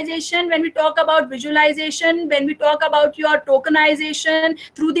visualization, when we talk about visualization, when we talk about your tokenization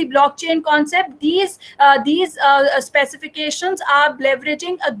through the blockchain concept, these specifications are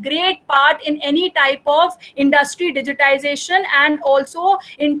leveraging a great part in any type of industry digitization, and also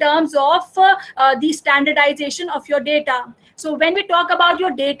in terms of the standardization of your data. So when we talk about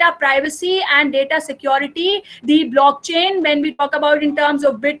your data privacy and data security, the blockchain, when we talk about in terms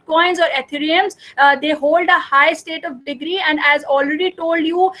of Bitcoins or Ethereums, they hold a high state of degree. And as already told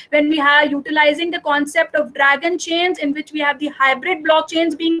you, when we are utilizing the concept of dragon chains, in which we have the hybrid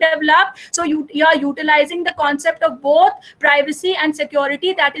blockchains being developed, so you are utilizing the concept of both privacy and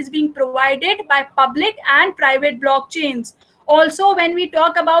security that is being provided by public and private blockchains. Also, when we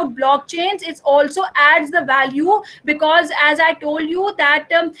talk about blockchains, it also adds the value, because as I told you that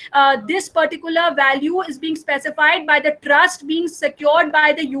this particular value is being specified by the trust being secured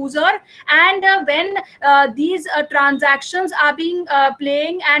by the user. And when these transactions are being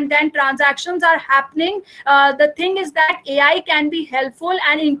playing, and then transactions are happening, the thing is that AI can be helpful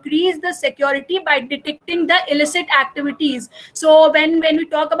and increase the security by detecting the illicit activities. So when we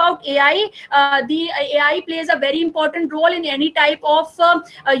talk about AI, the AI plays a very important role in any type of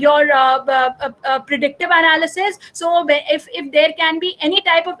your predictive analysis. So if there can be any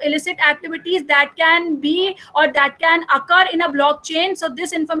type of illicit activities that can be or that can occur in a blockchain, so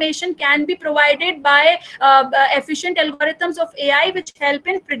this information can be provided by efficient algorithms of AI which help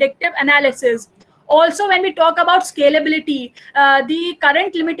in predictive analysis. Also, when we talk about scalability, the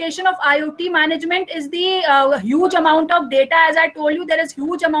current limitation of IoT management is the huge amount of data. As I told you, there is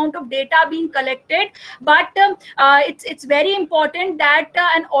huge amount of data being collected, but it's very important that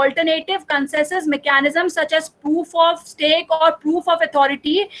an alternative consensus mechanism such as proof of stake or proof of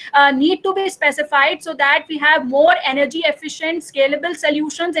authority need to be specified, so that we have more energy efficient scalable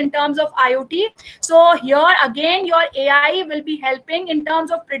solutions in terms of IoT. So here again, your AI will be helping in terms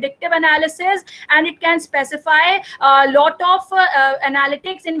of predictive analysis, and it can specify a lot of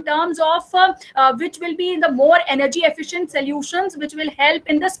analytics in terms of which will be the more energy efficient solutions, which will help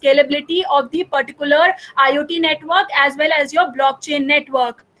in the scalability of the particular IoT network as well as your blockchain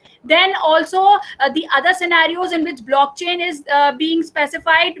network. Then also the other scenarios in which blockchain is being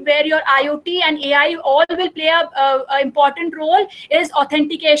specified, where your IoT and AI all will play a important role, is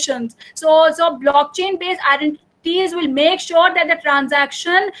authentications. So blockchain based identity will make sure that the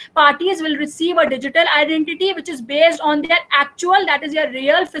transaction parties will receive a digital identity which is based on their actual, that is your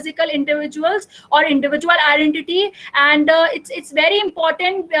real physical individuals or individual identity. And it's very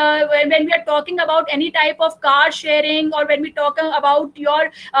important when we are talking about any type of car sharing, or when we talk about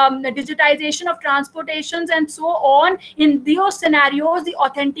your digitization of transportations and so on. In those scenarios, the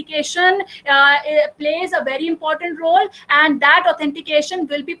authentication plays a very important role, and that authentication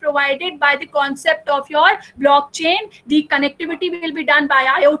will be provided by the concept of your blockchain. The connectivity will be done by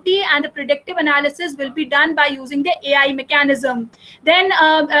IoT, and the predictive analysis will be done by using the AI mechanism. Then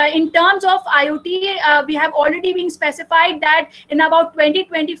in terms of IoT, we have already been specified that in about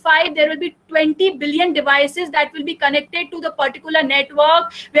 2025 there will be 20 billion devices that will be connected to the particular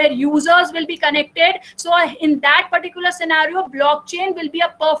network where users will be connected. So in that particular scenario, blockchain will be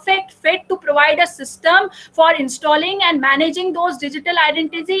a perfect fit to provide a system for installing and managing those digital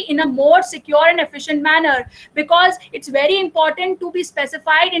identity in a more secure and efficient manner, because it's very important to be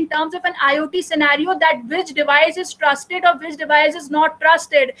specified in terms of an IoT scenario that which device is trusted or which device is not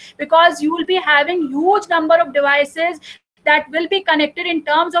trusted, because you will be having huge number of devices that will be connected in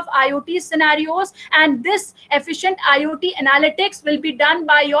terms of IoT scenarios, and this efficient IoT analytics will be done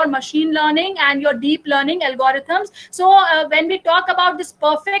by your machine learning and your deep learning algorithms. So when we talk about this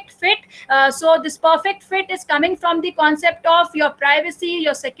perfect fit, so this perfect fit is coming from the concept of your privacy,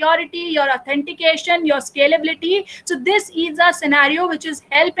 your security, your authentication, your scalability. So this is a scenario which is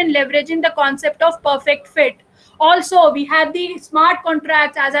help in leveraging the concept of perfect fit. Also, we have the smart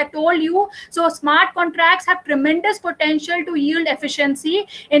contracts, as I told you. So smart contracts have tremendous potential to yield efficiency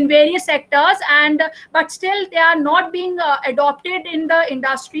in various sectors, and but still they are not being adopted in the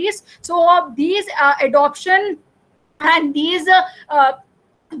industries. So these adoption and these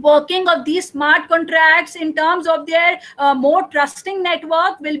working of these smart contracts in terms of their more trusting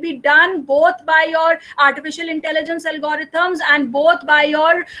network will be done both by your artificial intelligence algorithms and both by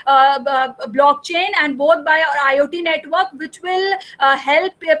your blockchain and both by your IoT network, which will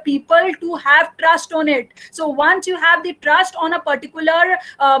help people to have trust on it. So once you have the trust on a particular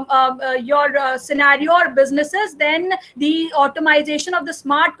your scenario or businesses, then the automation of the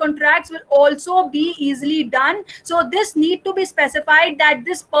smart contracts will also be easily done. So this need to be specified that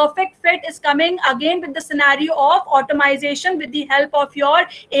this perfect fit is coming again with the scenario of automation with the help of your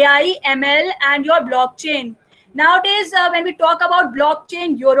AI, ML, and your blockchain. Nowadays, when we talk about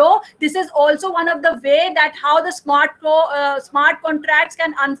blockchain euro, this is also one of the way that how the smart contracts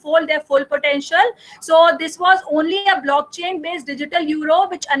can unfold their full potential. So this was only a blockchain based digital euro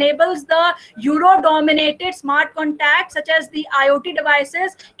which enables the euro dominated smart contracts such as the IoT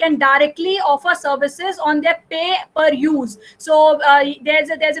devices can directly offer services on their pay per use. So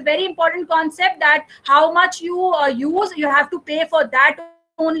there's a very important concept that how much you use, you have to pay for that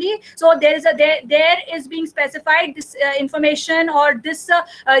only. So there is being specified this information or this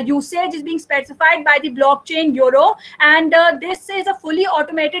usage is being specified by the blockchain euro, and this is a fully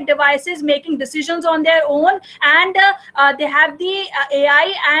automated devices making decisions on their own, and they have the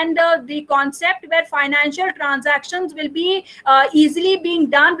AI and the concept where financial transactions will be easily being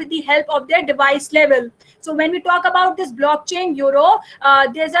done with the help of their device level. So when we talk about this blockchain euro,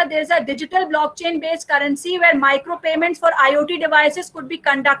 there's a digital blockchain based currency where micro payments for IoT devices could be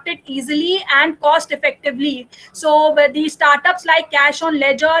conducted easily and cost effectively. So the startups like Cash on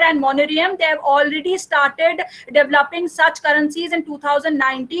Ledger and Monerium, they have already started developing such currencies in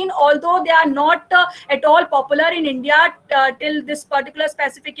 2019, although they are not at all popular in India till this particular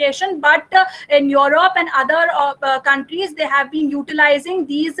specification, but in Europe and other countries, they have been utilizing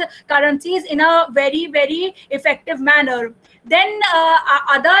these currencies in a very effective manner. Then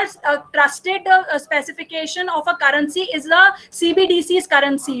others trusted specification of a currency is the CBDC's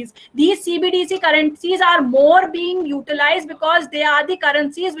currencies. These CBDC currencies are more being utilized because they are the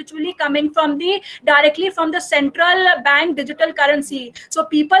currencies which will be coming from the directly from the central bank digital currency. So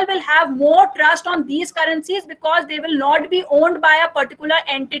people will have more trust on these currencies because they will not be owned by a particular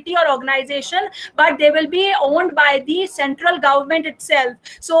entity or organization, but they will be owned by the central government itself.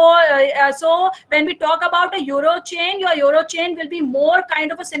 So so when we talk about a euro chain, your euro chain will be more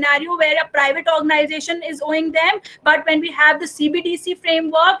kind of a scenario where a private organization is owing them, but when we have the CBDC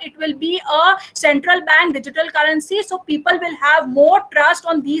framework, it will be a central bank digital currency, so people will have more trust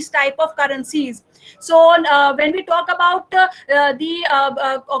on these type of currencies. So when we talk about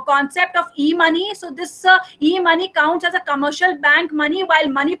the concept of e-money, so this e-money counts as a commercial bank money, while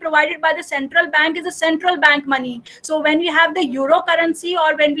money provided by the central bank is a central bank money. So when we have the euro currency,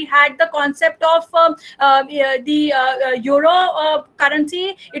 or when we had the concept of the euro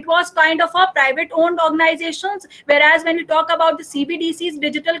currency, it was kind of a private owned organizations, whereas when we talk about the CBDC's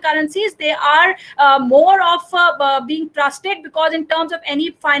digital currencies, they are more of being trusted, because in terms of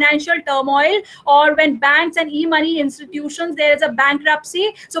any financial turmoil or when banks and e-money institutions, there is a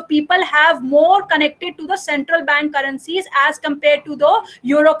bankruptcy, so people have more connected to the central bank currencies as compared to the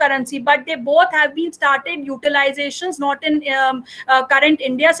euro currency. But they both have been started utilizations, not in current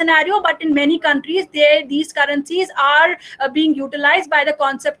India scenario, but in many countries these currencies are being utilized by the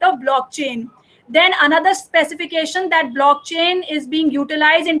concept of blockchain. Then another specification that blockchain is being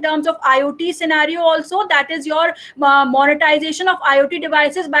utilized in terms of IoT scenario also, that is your monetization of IoT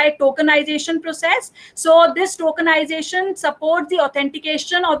devices by tokenization process. So this tokenization supports the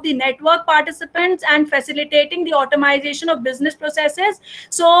authentication of the network participants and facilitating the automation of business processes.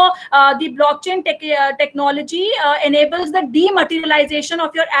 So the blockchain technology enables the dematerialization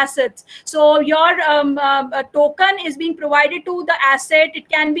of your assets. So your token is being provided to the asset. It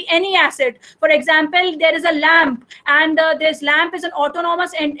can be any asset. For example, there is a lamp, and this lamp is an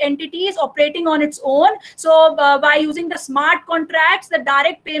autonomous entity is operating on its own. So by using the smart contracts, the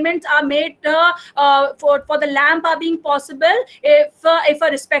direct payments are made for the lamp are being possible. If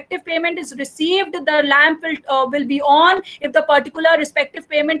a respective payment is received, the lamp will be on. If the particular respective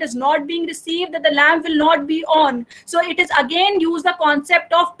payment is not being received, the lamp will not be on. So it is again use the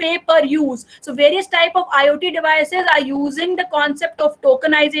concept of pay per use. So various type of IoT devices are using the concept of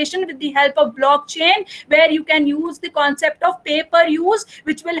tokenization with the help of blockchain blockchain, where you can use the concept of pay per use,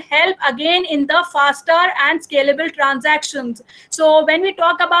 which will help again in the faster and scalable transactions. So when we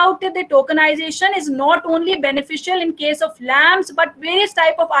talk about it, the tokenization is not only beneficial in case of lamps, but various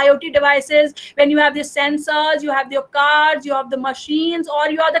type of IoT devices. When you have the sensors, you have your cards, you have the machines, or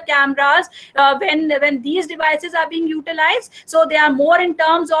you have the cameras, when these devices are being utilized, so they are more in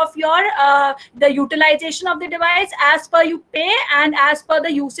terms of your the utilization of the device as per you pay and as per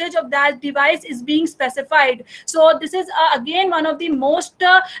the usage of that device is being specified. So this is again one of the most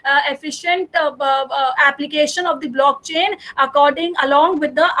efficient application of the blockchain according along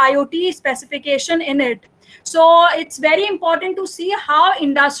with the IoT specification in it. So it's very important to see how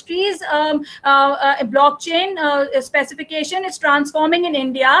industries blockchain specification is transforming in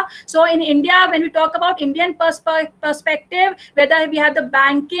India. So in India, when we talk about Indian perspective, whether we have the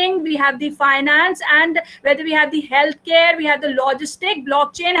banking, we have the finance, and whether we have the healthcare, we have the logistic,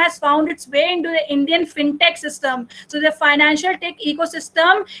 blockchain has found its way into the Indian fintech system. So the financial tech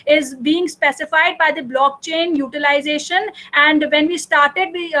ecosystem is being specified by the blockchain utilization. And when we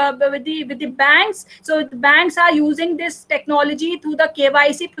started with the banks, so the banks are using this technology through the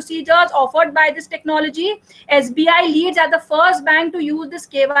KYC procedures offered by this technology. SBI leads as the first bank to use this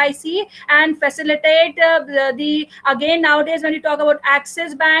KYC and facilitate the again nowadays when you talk about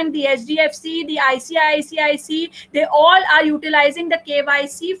Axis Bank, the HDFC, the ICICI, they all are utilizing the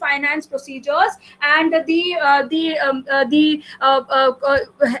KYC finance procedures. And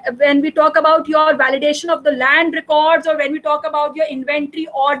when we talk about your validation of the land records, or when we talk about your inventory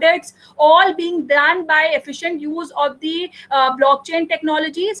audits, all being done by efficient use of the blockchain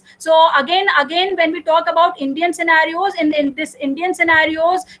technologies. So again when we talk about Indian scenarios, in this Indian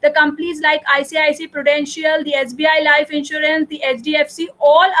scenarios, the companies like ICICI Prudential, the SBI Life Insurance, the HDFC,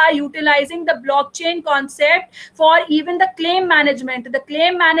 all are utilizing the blockchain concept for even the claim management. The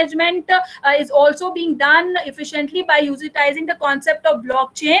claim management is also being done efficiently by utilizing the concept of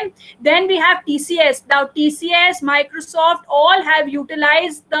blockchain. Then we have TCS. Now TCS, Microsoft, all have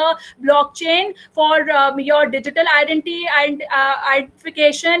utilized the blockchain for your digital identity and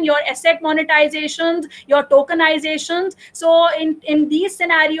identification, your asset monetizations, your tokenizations. So in these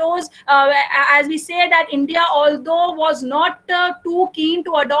scenarios, as we say that India, although was not too keen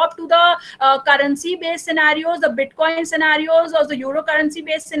to adopt to the currency based scenarios, the Bitcoin scenarios or the euro currency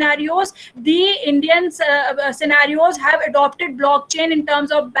based scenarios, the Indian scenarios have adopted blockchain in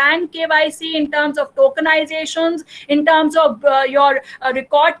terms of bank KYC, in terms of tokenizations, in terms of your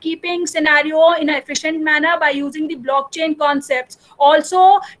record keeping scenario in an efficient manner by using the blockchain concepts.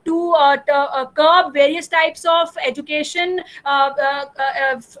 Also to curb various types of education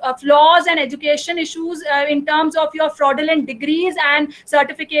flaws and education issues in terms of your fraudulent degrees and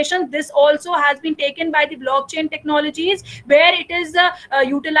certifications. This also has been taken by the blockchain technologies, where it is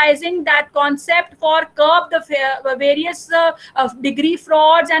utilizing that concept for curb the various degree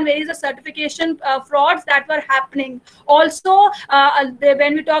frauds and various certification frauds that were happening. Also,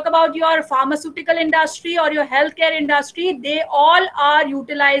 when we talk about your pharmaceutical industry or your healthcare industry, they all are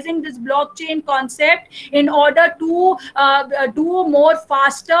utilizing this blockchain concept in order to do more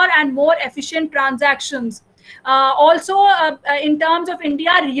faster and more efficient transactions. Also, in terms of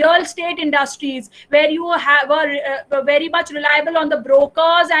India, real estate industries, where you were very much reliable on the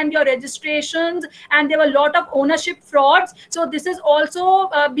brokers and your registrations, and there were a lot of ownership frauds. So this is also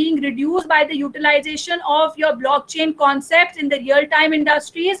being reduced by the utilization of your blockchain concepts in the real-time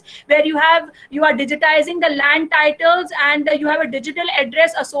industries, where you are digitizing the land titles, and you have a digital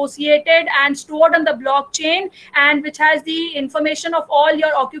address associated and stored on the blockchain, and which has the information of all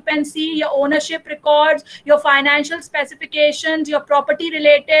your occupancy, your ownership records, your financial specifications, your property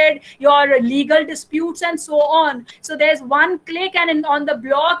related, your legal disputes, and so on. So there's one click, and on the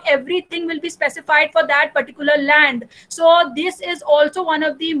block, everything will be specified for that particular land. So this is also one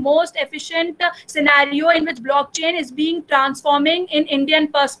of the most efficient scenario in which blockchain is being transforming in Indian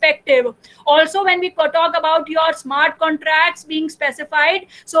perspective. Also, when we talk about your smart contracts being specified,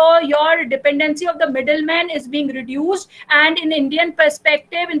 so your dependency of the middleman is being reduced. And in Indian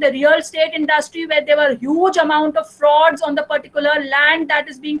perspective, in the real estate industry, where there were huge amount of frauds on the particular land that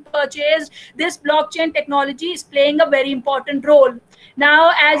is being purchased, this blockchain technology is playing a very important role.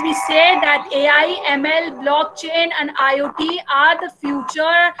 Now, as we say that AI, ML, blockchain, and IoT are the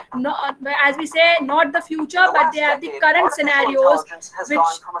future, as we say, not the future, but they are the current scenarios which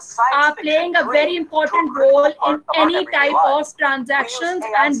are playing a very important role in any type of transactions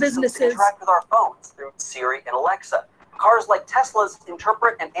and businesses. Interact with our phones through Siri and Alexa. Cars like Teslas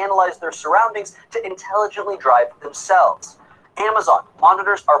interpret and analyze their surroundings to intelligently drive themselves. Amazon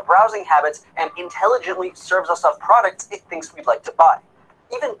monitors our browsing habits and intelligently serves us up products it thinks we'd like to buy.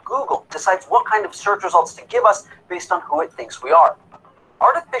 Even Google decides what kind of search results to give us based on who it thinks we are.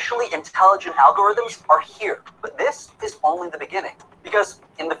 Artificially intelligent algorithms are here, but this is only the beginning. Because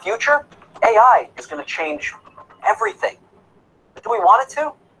in the future, AI is going to change everything. Do we want it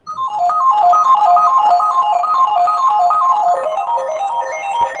to?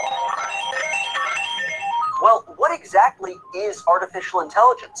 Well, what exactly is artificial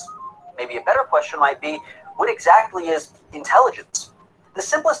intelligence? Maybe a better question might be, what exactly is intelligence? The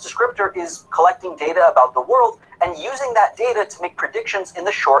simplest descriptor is collecting data about the world and using that data to make predictions in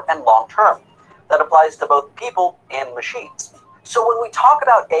the short and long term. That applies to both people and machines. So when we talk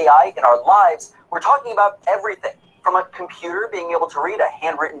about AI in our lives, we're talking about everything, from a computer being able to read a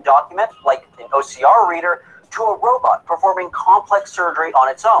handwritten document like an OCR reader, to a robot performing complex surgery on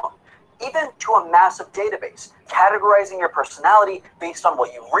its own, even to a massive database, categorizing your personality based on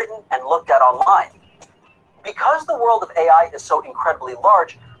what you've written and looked at online. Because the world of AI is so incredibly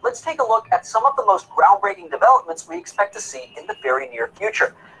large, let's take a look at some of the most groundbreaking developments we expect to see in the very near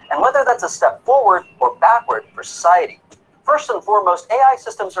future, and whether that's a step forward or backward for society. First and foremost, AI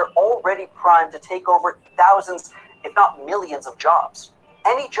systems are already primed to take over thousands, if not millions of jobs.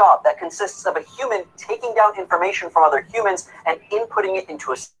 Any job that consists of a human taking down information from other humans and inputting it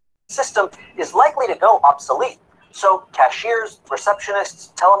into a system is likely to go obsolete. So cashiers,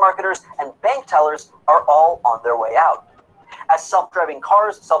 receptionists, telemarketers, and bank tellers are all on their way out. As self-driving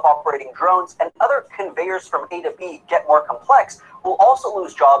cars, self-operating drones, and other conveyors from A to B get more complex, we'll also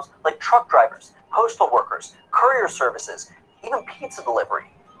lose jobs like truck drivers, postal workers, courier services, even pizza delivery.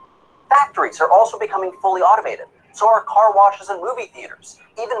 Factories are also becoming fully automated. So are car washes and movie theaters.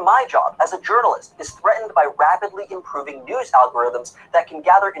 Even my job as a journalist is threatened by rapidly improving news algorithms that can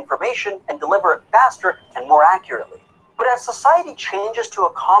gather information and deliver it faster and more accurately. But as society changes to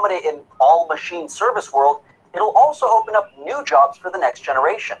accommodate an all-machine service world, it'll also open up new jobs for the next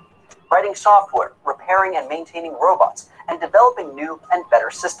generation. Writing software, repairing and maintaining robots, and developing new and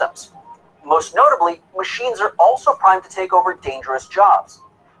better systems. Most notably, machines are also primed to take over dangerous jobs.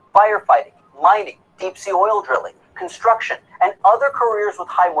 Firefighting, mining, deep-sea oil drilling, construction, and other careers with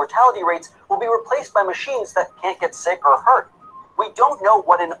high mortality rates will be replaced by machines that can't get sick or hurt. We don't know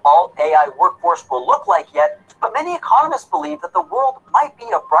what an all-AI workforce will look like yet, but many economists believe that the world might be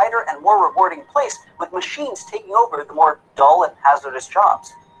a brighter and more rewarding place with machines taking over the more dull and hazardous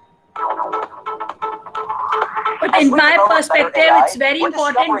jobs. But in my perspective, it's very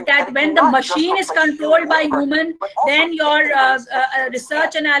important that when the machine is controlled by human, then your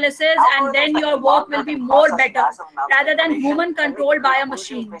research analysis and then your work will be more better rather than human controlled by a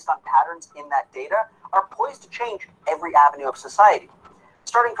machine. Based on patterns in that data are poised to change every avenue of society.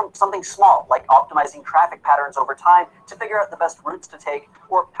 Starting from something small, like optimizing traffic patterns over time to figure out the best routes to take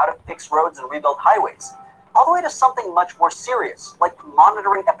or how to fix roads and rebuild highways, all the way to something much more serious, like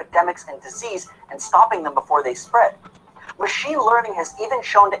monitoring epidemics and disease and stopping them before they spread. Machine learning has even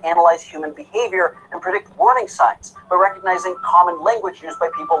shown to analyze human behavior and predict warning signs by recognizing common language used by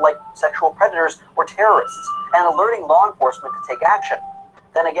people like sexual predators or terrorists and alerting law enforcement to take action.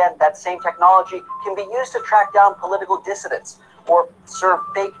 Then again, that same technology can be used to track down political dissidents or serve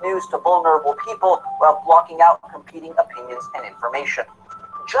fake news to vulnerable people while blocking out competing opinions and information.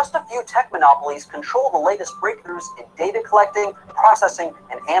 Just a few tech monopolies control the latest breakthroughs in data collecting, processing,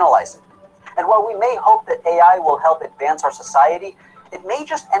 and analyzing. And while we may hope that AI will help advance our society, it may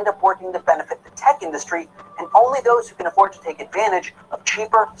just end up working to benefit the tech industry and only those who can afford to take advantage of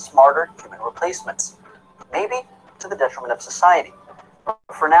cheaper, smarter human replacements. Maybe to the detriment of society. But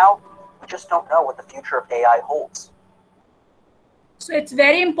for now, we just don't know what the future of AI holds. So it's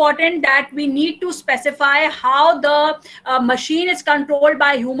very important that we need to specify how the machine is controlled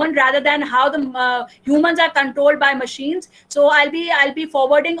by human rather than how the humans are controlled by machines. So I'll be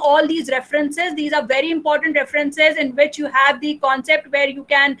forwarding all these references. These are very important references in which you have the concept where you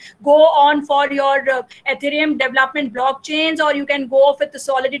can go on for your Ethereum development blockchains, or you can go with the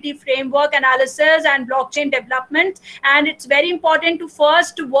Solidity framework analysis and blockchain development. And it's very important to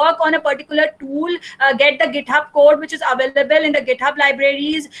first work on a particular tool, get the GitHub code which is available in the GitHub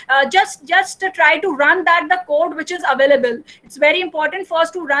libraries, just to try to run the code which is available. It's very important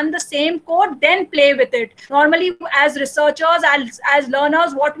first to run the same code, then play with it. Normally as researchers, as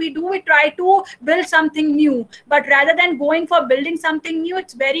learners, what we do, we try to build something new, but rather than going for building something new,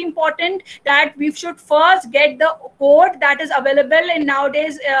 it's very important that we should first get the code that is available in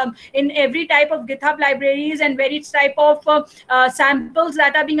nowadays in every type of GitHub libraries and various type of samples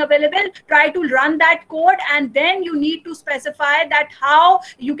that are being available. Try to run that code, and then you need to specify that how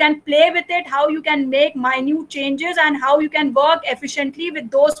you can play with it, how you can make minute changes, and how you can work efficiently with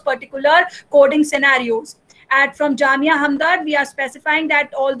those particular coding scenarios. from Jamia Hamdard, we are specifying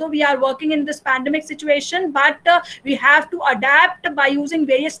that although we are working in this pandemic situation, but we have to adapt by using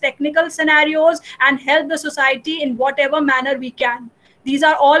various technical scenarios and help the society in whatever manner we can. These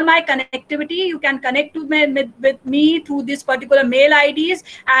are all my connectivity. You can connect to me, with me through this particular mail IDs,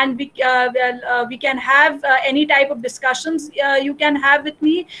 and we can have any type of discussions you can have with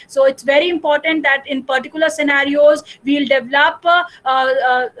me. So it's very important that in particular scenarios, we'll develop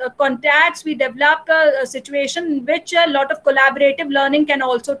contacts, we develop a situation in which a lot of collaborative learning can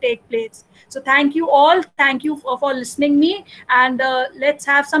also take place. So thank you all. Thank you for listening me, and let's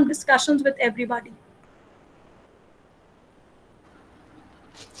have some discussions with everybody.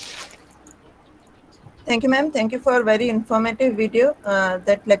 Thank you, ma'am. Thank you for a very informative video,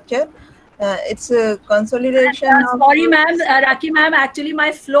 that lecture. It's a consolidation of... Sorry, ma'am, Raki ma'am, actually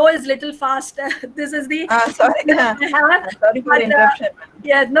my flow is little fast. This is the... sorry. Sorry for the interruption.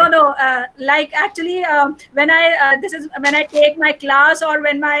 Yeah, no. Like actually, when this is when I take my class, or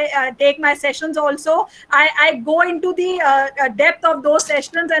when I take my sessions also, I go into the depth of those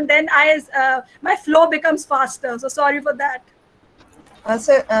sessions, and then my flow becomes faster. So sorry for that.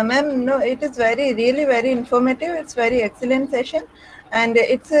 So, ma'am, no, it is really very informative. It's very excellent session, and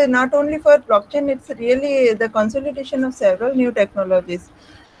it's not only for blockchain. It's really the consolidation of several new technologies.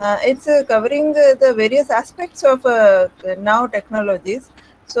 It's covering the various aspects of now technologies.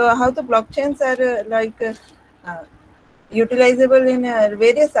 So, how the blockchains are utilizable in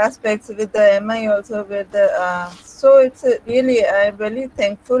various aspects with the MI also. With the so it's really, I'm very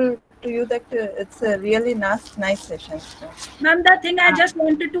thankful to you that it's a really nice session. Ma'am, the thing I just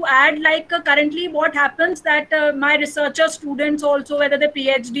wanted to add, like currently what happens that my researcher students also, whether the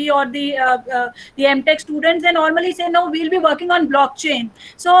PhD or the MTech students, they normally say, no, we'll be working on blockchain.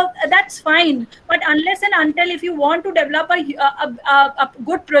 So that's fine. But unless and until if you want to develop a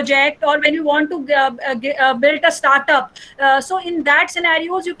good project, or when you want to build a startup, so in that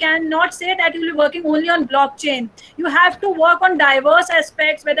scenarios, you cannot say that you'll be working only on blockchain. You have to work on diverse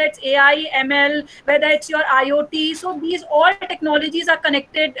aspects, whether it's AI, ML, whether it's your IoT. So these all technologies are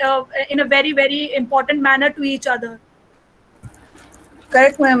connected in a very, very important manner to each other.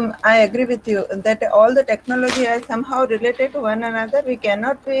 Correct, ma'am. I agree with you that all the technology are somehow related to one another. We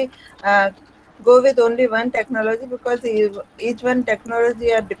cannot go with only one technology, because each one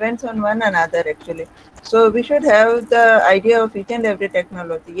technology depends on one another actually. So we should have the idea of each and every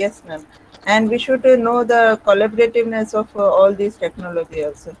technology. Yes, ma'am. And we should know the collaborativeness of all these technology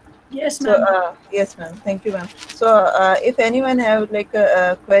also. Yes, ma'am. So, yes, ma'am. Thank you, ma'am. So, if anyone have like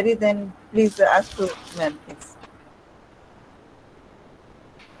a query, then please ask to ma'am, please.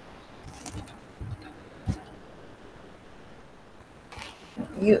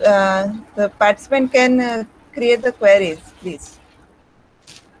 The participant can create the queries, please.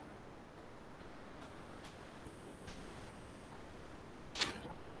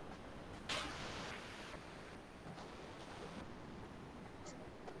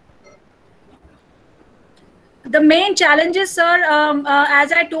 The main challenges, sir,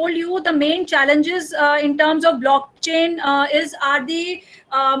 as I told you, the main challenges in terms of blockchain are the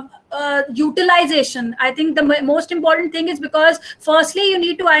utilization. I think the most important thing is, because firstly you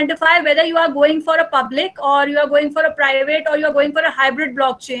need to identify whether you are going for a public, or you are going for a private, or you are going for a hybrid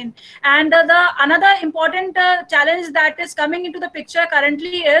blockchain. And the another important challenge that is coming into the picture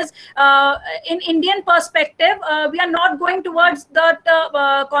currently is, in Indian perspective, we are not going towards the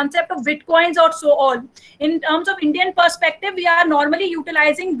concept of bitcoins or so on. In terms of Indian perspective, we are normally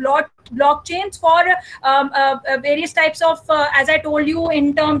utilizing blockchains for various types of, as I told you,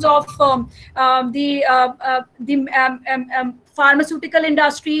 in terms of the pharmaceutical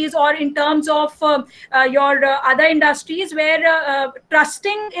industries, or in terms of your other industries where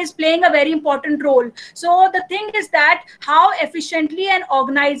trusting is playing a very important role. So the thing is that how efficiently an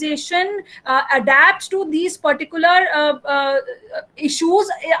organization adapts to these particular issues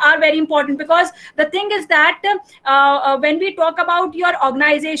are very important, because the thing is that when we talk about your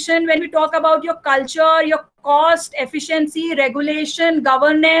organization, when we talk about your culture, your cost, efficiency, regulation,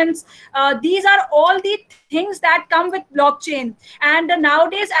 governance, these are all the things that come with blockchain. And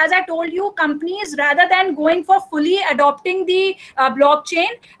nowadays, as I told you, companies, rather than going for fully adopting the blockchain,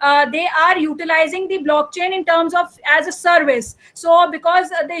 they are utilizing the blockchain in terms of as a service. So because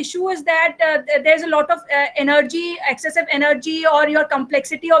the issue is that there's a lot of energy, excessive energy, or your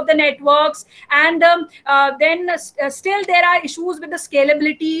complexity of the networks, and then still there are issues with the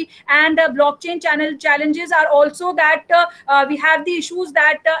scalability, and blockchain challenges are also that we have the issues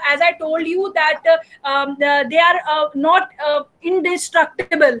that, as I told you, that they are not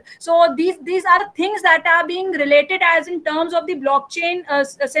indestructible. So these are things that are being related as in terms of the blockchain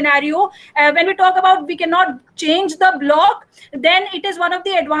scenario. When we talk about we cannot change the block, then it is one of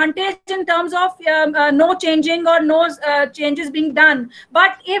the advantage in terms of no changing or no changes being done.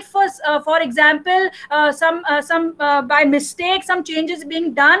 But if for example some by mistake some changes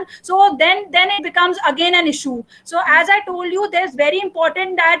being done, so then it becomes again an issue. So as I told you, there's very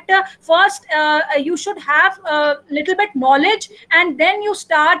important that first you should have a little bit knowledge and then you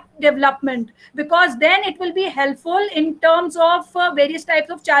start development, because then it will be helpful in terms of various types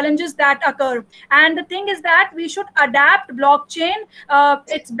of challenges that occur. And the thing is that we should adapt blockchain.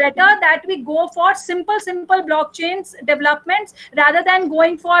 It's better that we go for simple blockchains developments rather than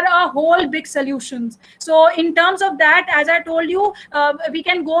going for a whole big solutions. So in terms of that, as I told you, we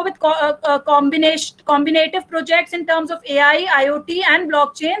can go with combinative projects in terms of AI, IoT, and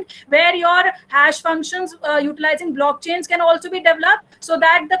blockchain, where your hash functions utilizing blockchains can also be developed, so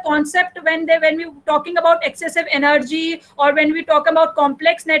that the concept when we're talking about excessive energy or when we talk about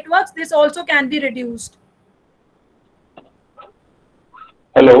complex networks, this also can be reduced.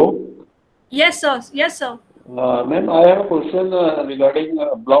 Hello. Yes, sir. Yes, sir. Ma'am, I have a question regarding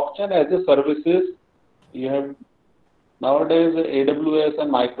blockchain as a services. You have nowadays AWS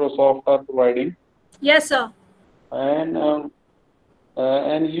and Microsoft are providing. Yes, sir. And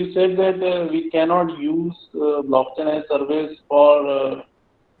you said that we cannot use blockchain as service for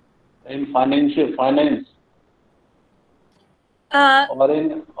in finance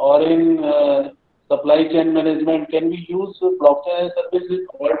or in supply chain management. Can we use blockchain as service in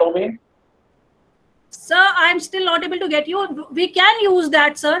all domain? Sir, I'm still not able to get you. We can use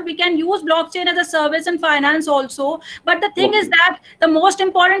that, sir. We can use blockchain as a service in finance also. But the thing is that the most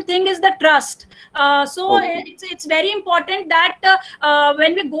important thing is the trust. It's very important that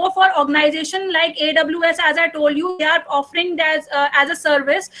when we go for organization like AWS, as I told you, they are offering as a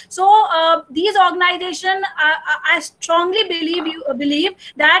service. So these organizations, I strongly believe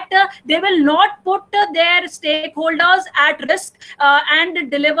that they will not put their stakeholders at risk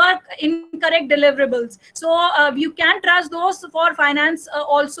and deliver incorrect deliverables. So you can trust those for finance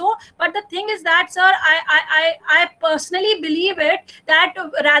also. But the thing is that, sir, I personally believe it that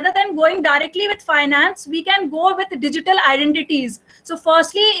rather than going directly with finance, we can go with digital identities. So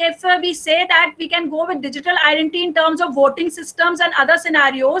firstly, if we say that we can go with digital identity in terms of voting systems and other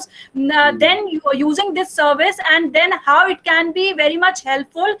scenarios, then you are using this service and then how it can be very much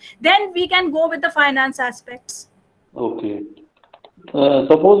helpful, then we can go with the finance aspects. Okay.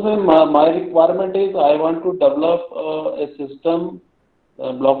 Suppose my requirement is I want to develop a system,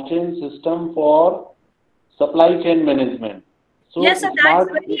 a blockchain system for supply chain management. So yes, sir, that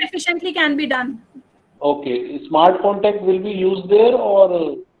very efficiently can be done. Okay, smart contract will be used there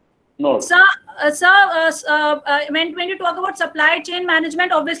or not? Sir, when you talk about supply chain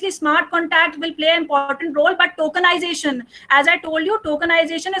management, obviously smart contract will play an important role, but tokenization, as I told you,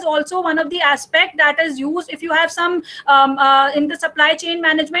 tokenization is also one of the aspects that is used. If you have some in the supply chain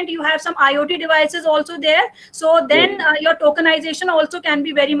management, you have some IoT devices also there. So then your tokenization also can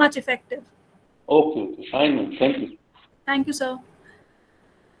be very much effective. Okay, fine. Thank you. Thank you, sir.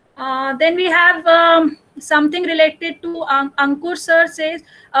 Then we have something related to Ankur sir says,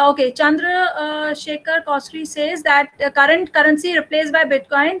 okay, Chandra Shekhar Kosri says that current currency replaced by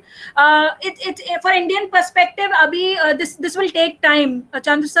Bitcoin. For Indian perspective, Abhi, this will take time,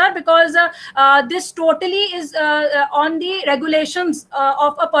 Chandra sir, because this totally is on the regulations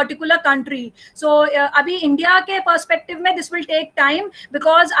of a particular country. So Abhi India ke perspective mein this will take time,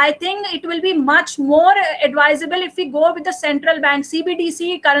 because I think it will be much more advisable if we go with the central bank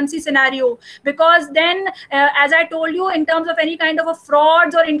CBDC currency scenario, because then as I told you, in terms of any kind of a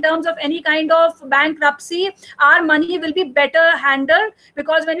frauds or in terms of any kind of bankruptcy, our money will be better handled,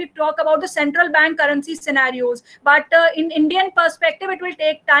 because when we talk about the central bank currency scenarios. But in Indian perspective, it will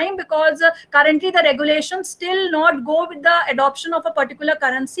take time, because currently the regulations still not go with the adoption of a particular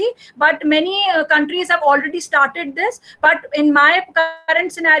currency, but many countries have already started this. But in my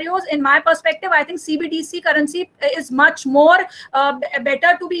current scenarios, in my perspective, I think CBDC currency is much more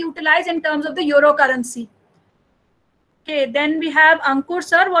better to be utilized in terms of the euro currency. Okay, then we have Ankur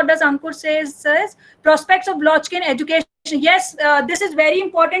sir. What does Ankur says? Prospects of blockchain education. Yes, this is very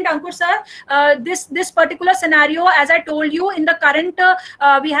important, Ankur sir. This particular scenario, as I told you, in the current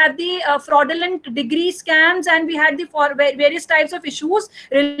we have the fraudulent degree scams, and we had the various types of issues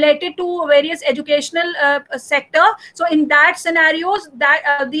related to various educational sector. So in that scenarios,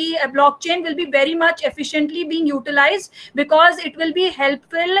 that the blockchain will be very much efficiently being utilized, because it will be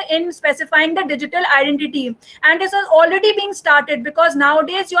helpful in specifying the digital identity. And this is already being started, because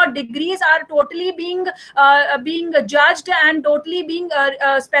nowadays your degrees are totally being judged judged and totally being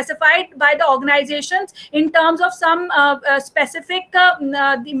specified by the organizations in terms of some specific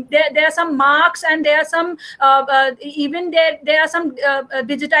there are some marks, and there are some even there are some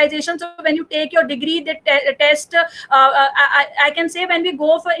digitization. So when you take your degree, the test I can say, when we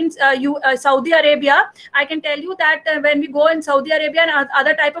go for in Saudi Arabia, I can tell you that when we go in Saudi Arabia and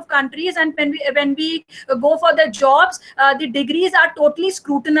other type of countries, and when we go for the jobs, the degrees are totally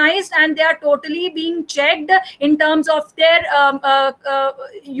scrutinized, and they are totally being checked in terms of their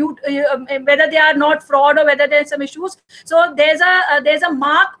whether they are not fraud or whether there are some issues. So there's a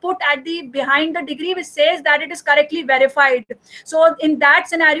mark put at the behind the degree which says that it is correctly verified. So in that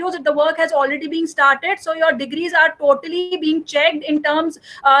scenarios, the work has already been started. So your degrees are totally being checked in terms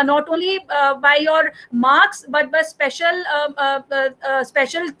not only by your marks, but by special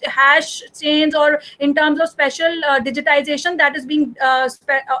special hash chains, or in terms of special digitization that is being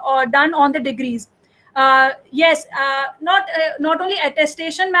done on the degrees. Yes, not only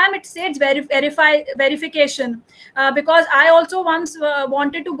attestation, ma'am, it says verification, because I also once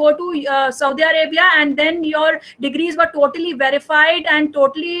wanted to go to Saudi Arabia, and then your degrees were totally verified and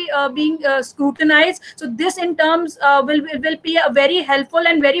totally being scrutinized. So this in terms will be a very helpful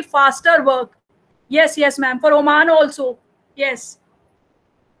and very faster work. Yes, yes, ma'am, for Oman also. Yes.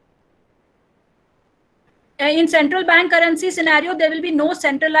 In central bank currency scenario, there will be no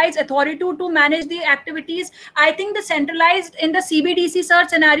centralized authority to manage the activities. I think the centralized in the CBDC sir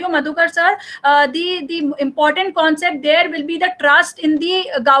scenario, Madhukar sir, the important concept there will be the trust in the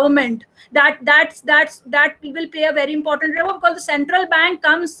government. That will play a very important role, because the central bank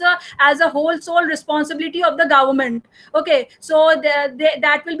comes as a whole sole responsibility of the government. Okay, so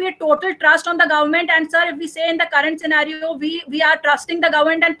that will be a total trust on the government. And sir, if we say in the current scenario, we are trusting the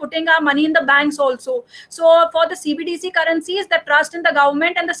government and putting our money in the banks also. So for the CBDC currencies, the trust in the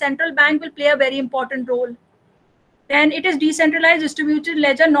government and the central bank will play a very important role. Then it is decentralized distributed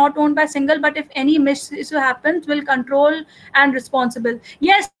ledger, not owned by single, but if any misissue happens, will control and responsible.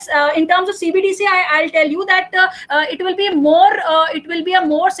 Yes, in terms of CBDC, I'll tell you that it will be a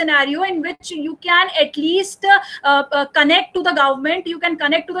more scenario in which you can at least connect to the government. You can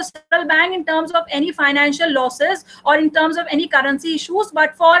connect to the central bank in terms of any financial losses or in terms of any currency issues.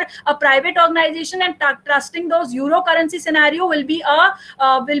 But for a private organization and trusting those euro currency scenario will be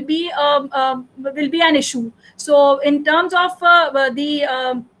an issue. So in terms of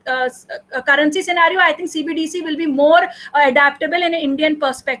the currency scenario, I think CBDC will be more adaptable in an Indian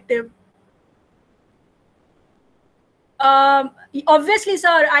perspective. Obviously,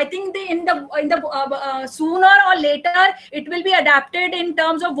 sir, I think in the sooner or later it will be adapted in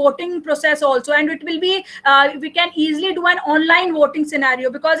terms of voting process also, and it will be we can easily do an online voting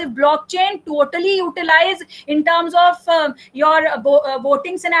scenario, because if blockchain totally utilized in terms of your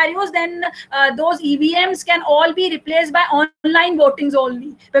voting scenarios, then those EVMs can all be replaced by online votings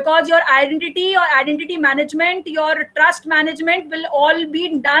only, because your identity management, your trust management will all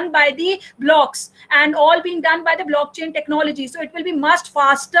be done by the blocks and all being done by the blockchain technology. So it will be much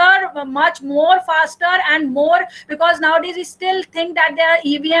more faster and more, because nowadays we still think that there are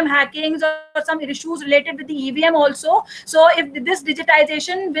EVM hackings or some issues related with the EVM also. So if this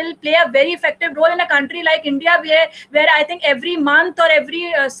digitization will play a very effective role in a country like India, where I think every month or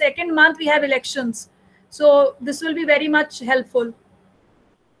every second month we have elections. So this will be very much helpful.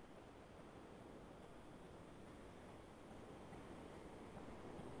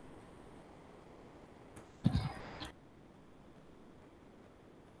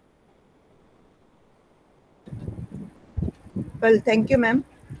 Well, thank you, ma'am.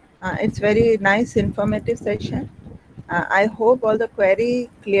 It's very nice, informative session. I hope all the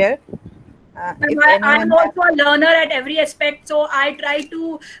query clear. I'm also a learner at every aspect, so I try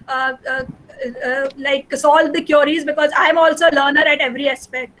to like solve the queries, because I'm also a learner at every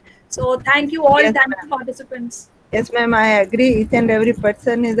aspect. So thank you all, yes, thank you participants. Yes, ma'am, I agree. Each and every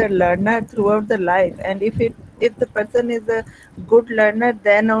person is a learner throughout the life, and if the person is a good learner,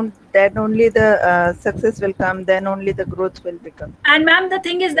 then only the success will come, then only the growth will become. And ma'am, the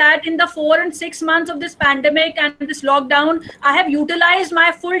thing is that in the 4 and 6 months of this pandemic and this lockdown, I have utilized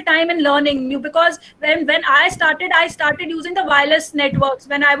my full time in learning, because when I started using the wireless networks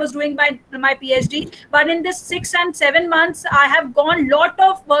when I was doing my PhD. But in this 6 and 7 months, I have gone lot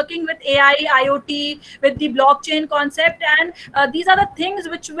of working with AI, IoT, with the blockchain concept, and these are the things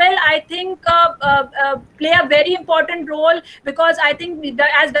which will, I think, play a very important role, because I think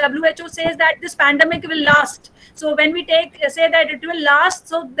as WHO says that this pandemic will last. So when we say that it will last,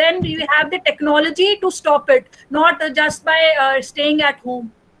 so then we have the technology to stop it, not just by staying at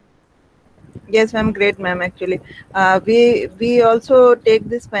home. Yes, ma'am. Great, ma'am. Actually, we also take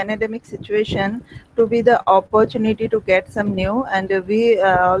this pandemic situation to be the opportunity to get some new, and we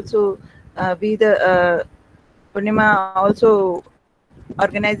also we the Poornima also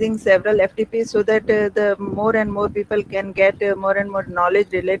organizing several FTPs so that the more and more people can get more and more knowledge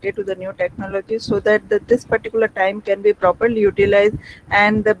related to the new technology, so that this particular time can be properly utilized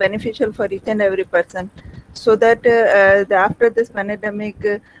and beneficial for each and every person, so that after this pandemic,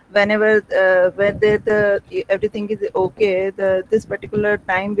 whenever whether the everything is okay, this particular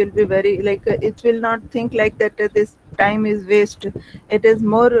time will be very like it will not think like that this time is waste. It is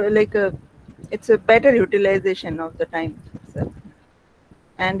more like a, it's a better utilization of the time. So,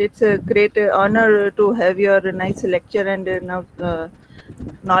 and it's a great honor to have your nice lecture and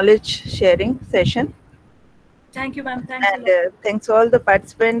knowledge sharing session. Thank you, ma'am. Thanks a And lot. thanks all the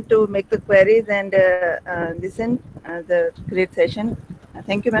participants to make the queries and listen the great session.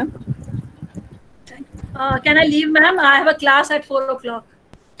 Thank you, ma'am. Can I leave, ma'am? I have a class at 4 o'clock.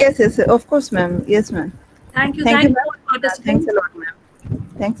 Yes, yes, of course, ma'am. Yes, ma'am. Thank you. Thank Thank you, you ma'am. for participating. Thanks a lot, ma'am.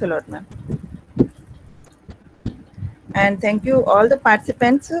 Thanks a lot, ma'am. And thank you all the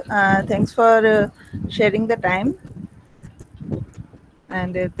participants. Thanks for sharing the time.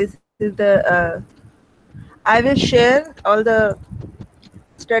 And this is the I will share all the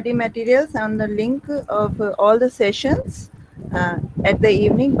study materials on the link of all the sessions at the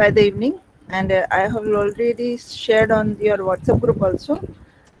evening, by the evening, and I have already shared on your WhatsApp group also.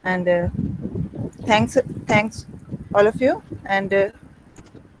 And thanks all of you. And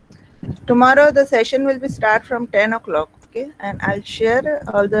tomorrow the session will be start from 10 o'clock. Okay, and I'll share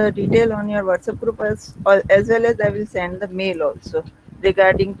all the detail on your WhatsApp group as well as I will send the mail also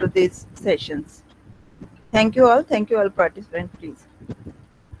regarding to these sessions. Thank you all. Thank you all participants, please.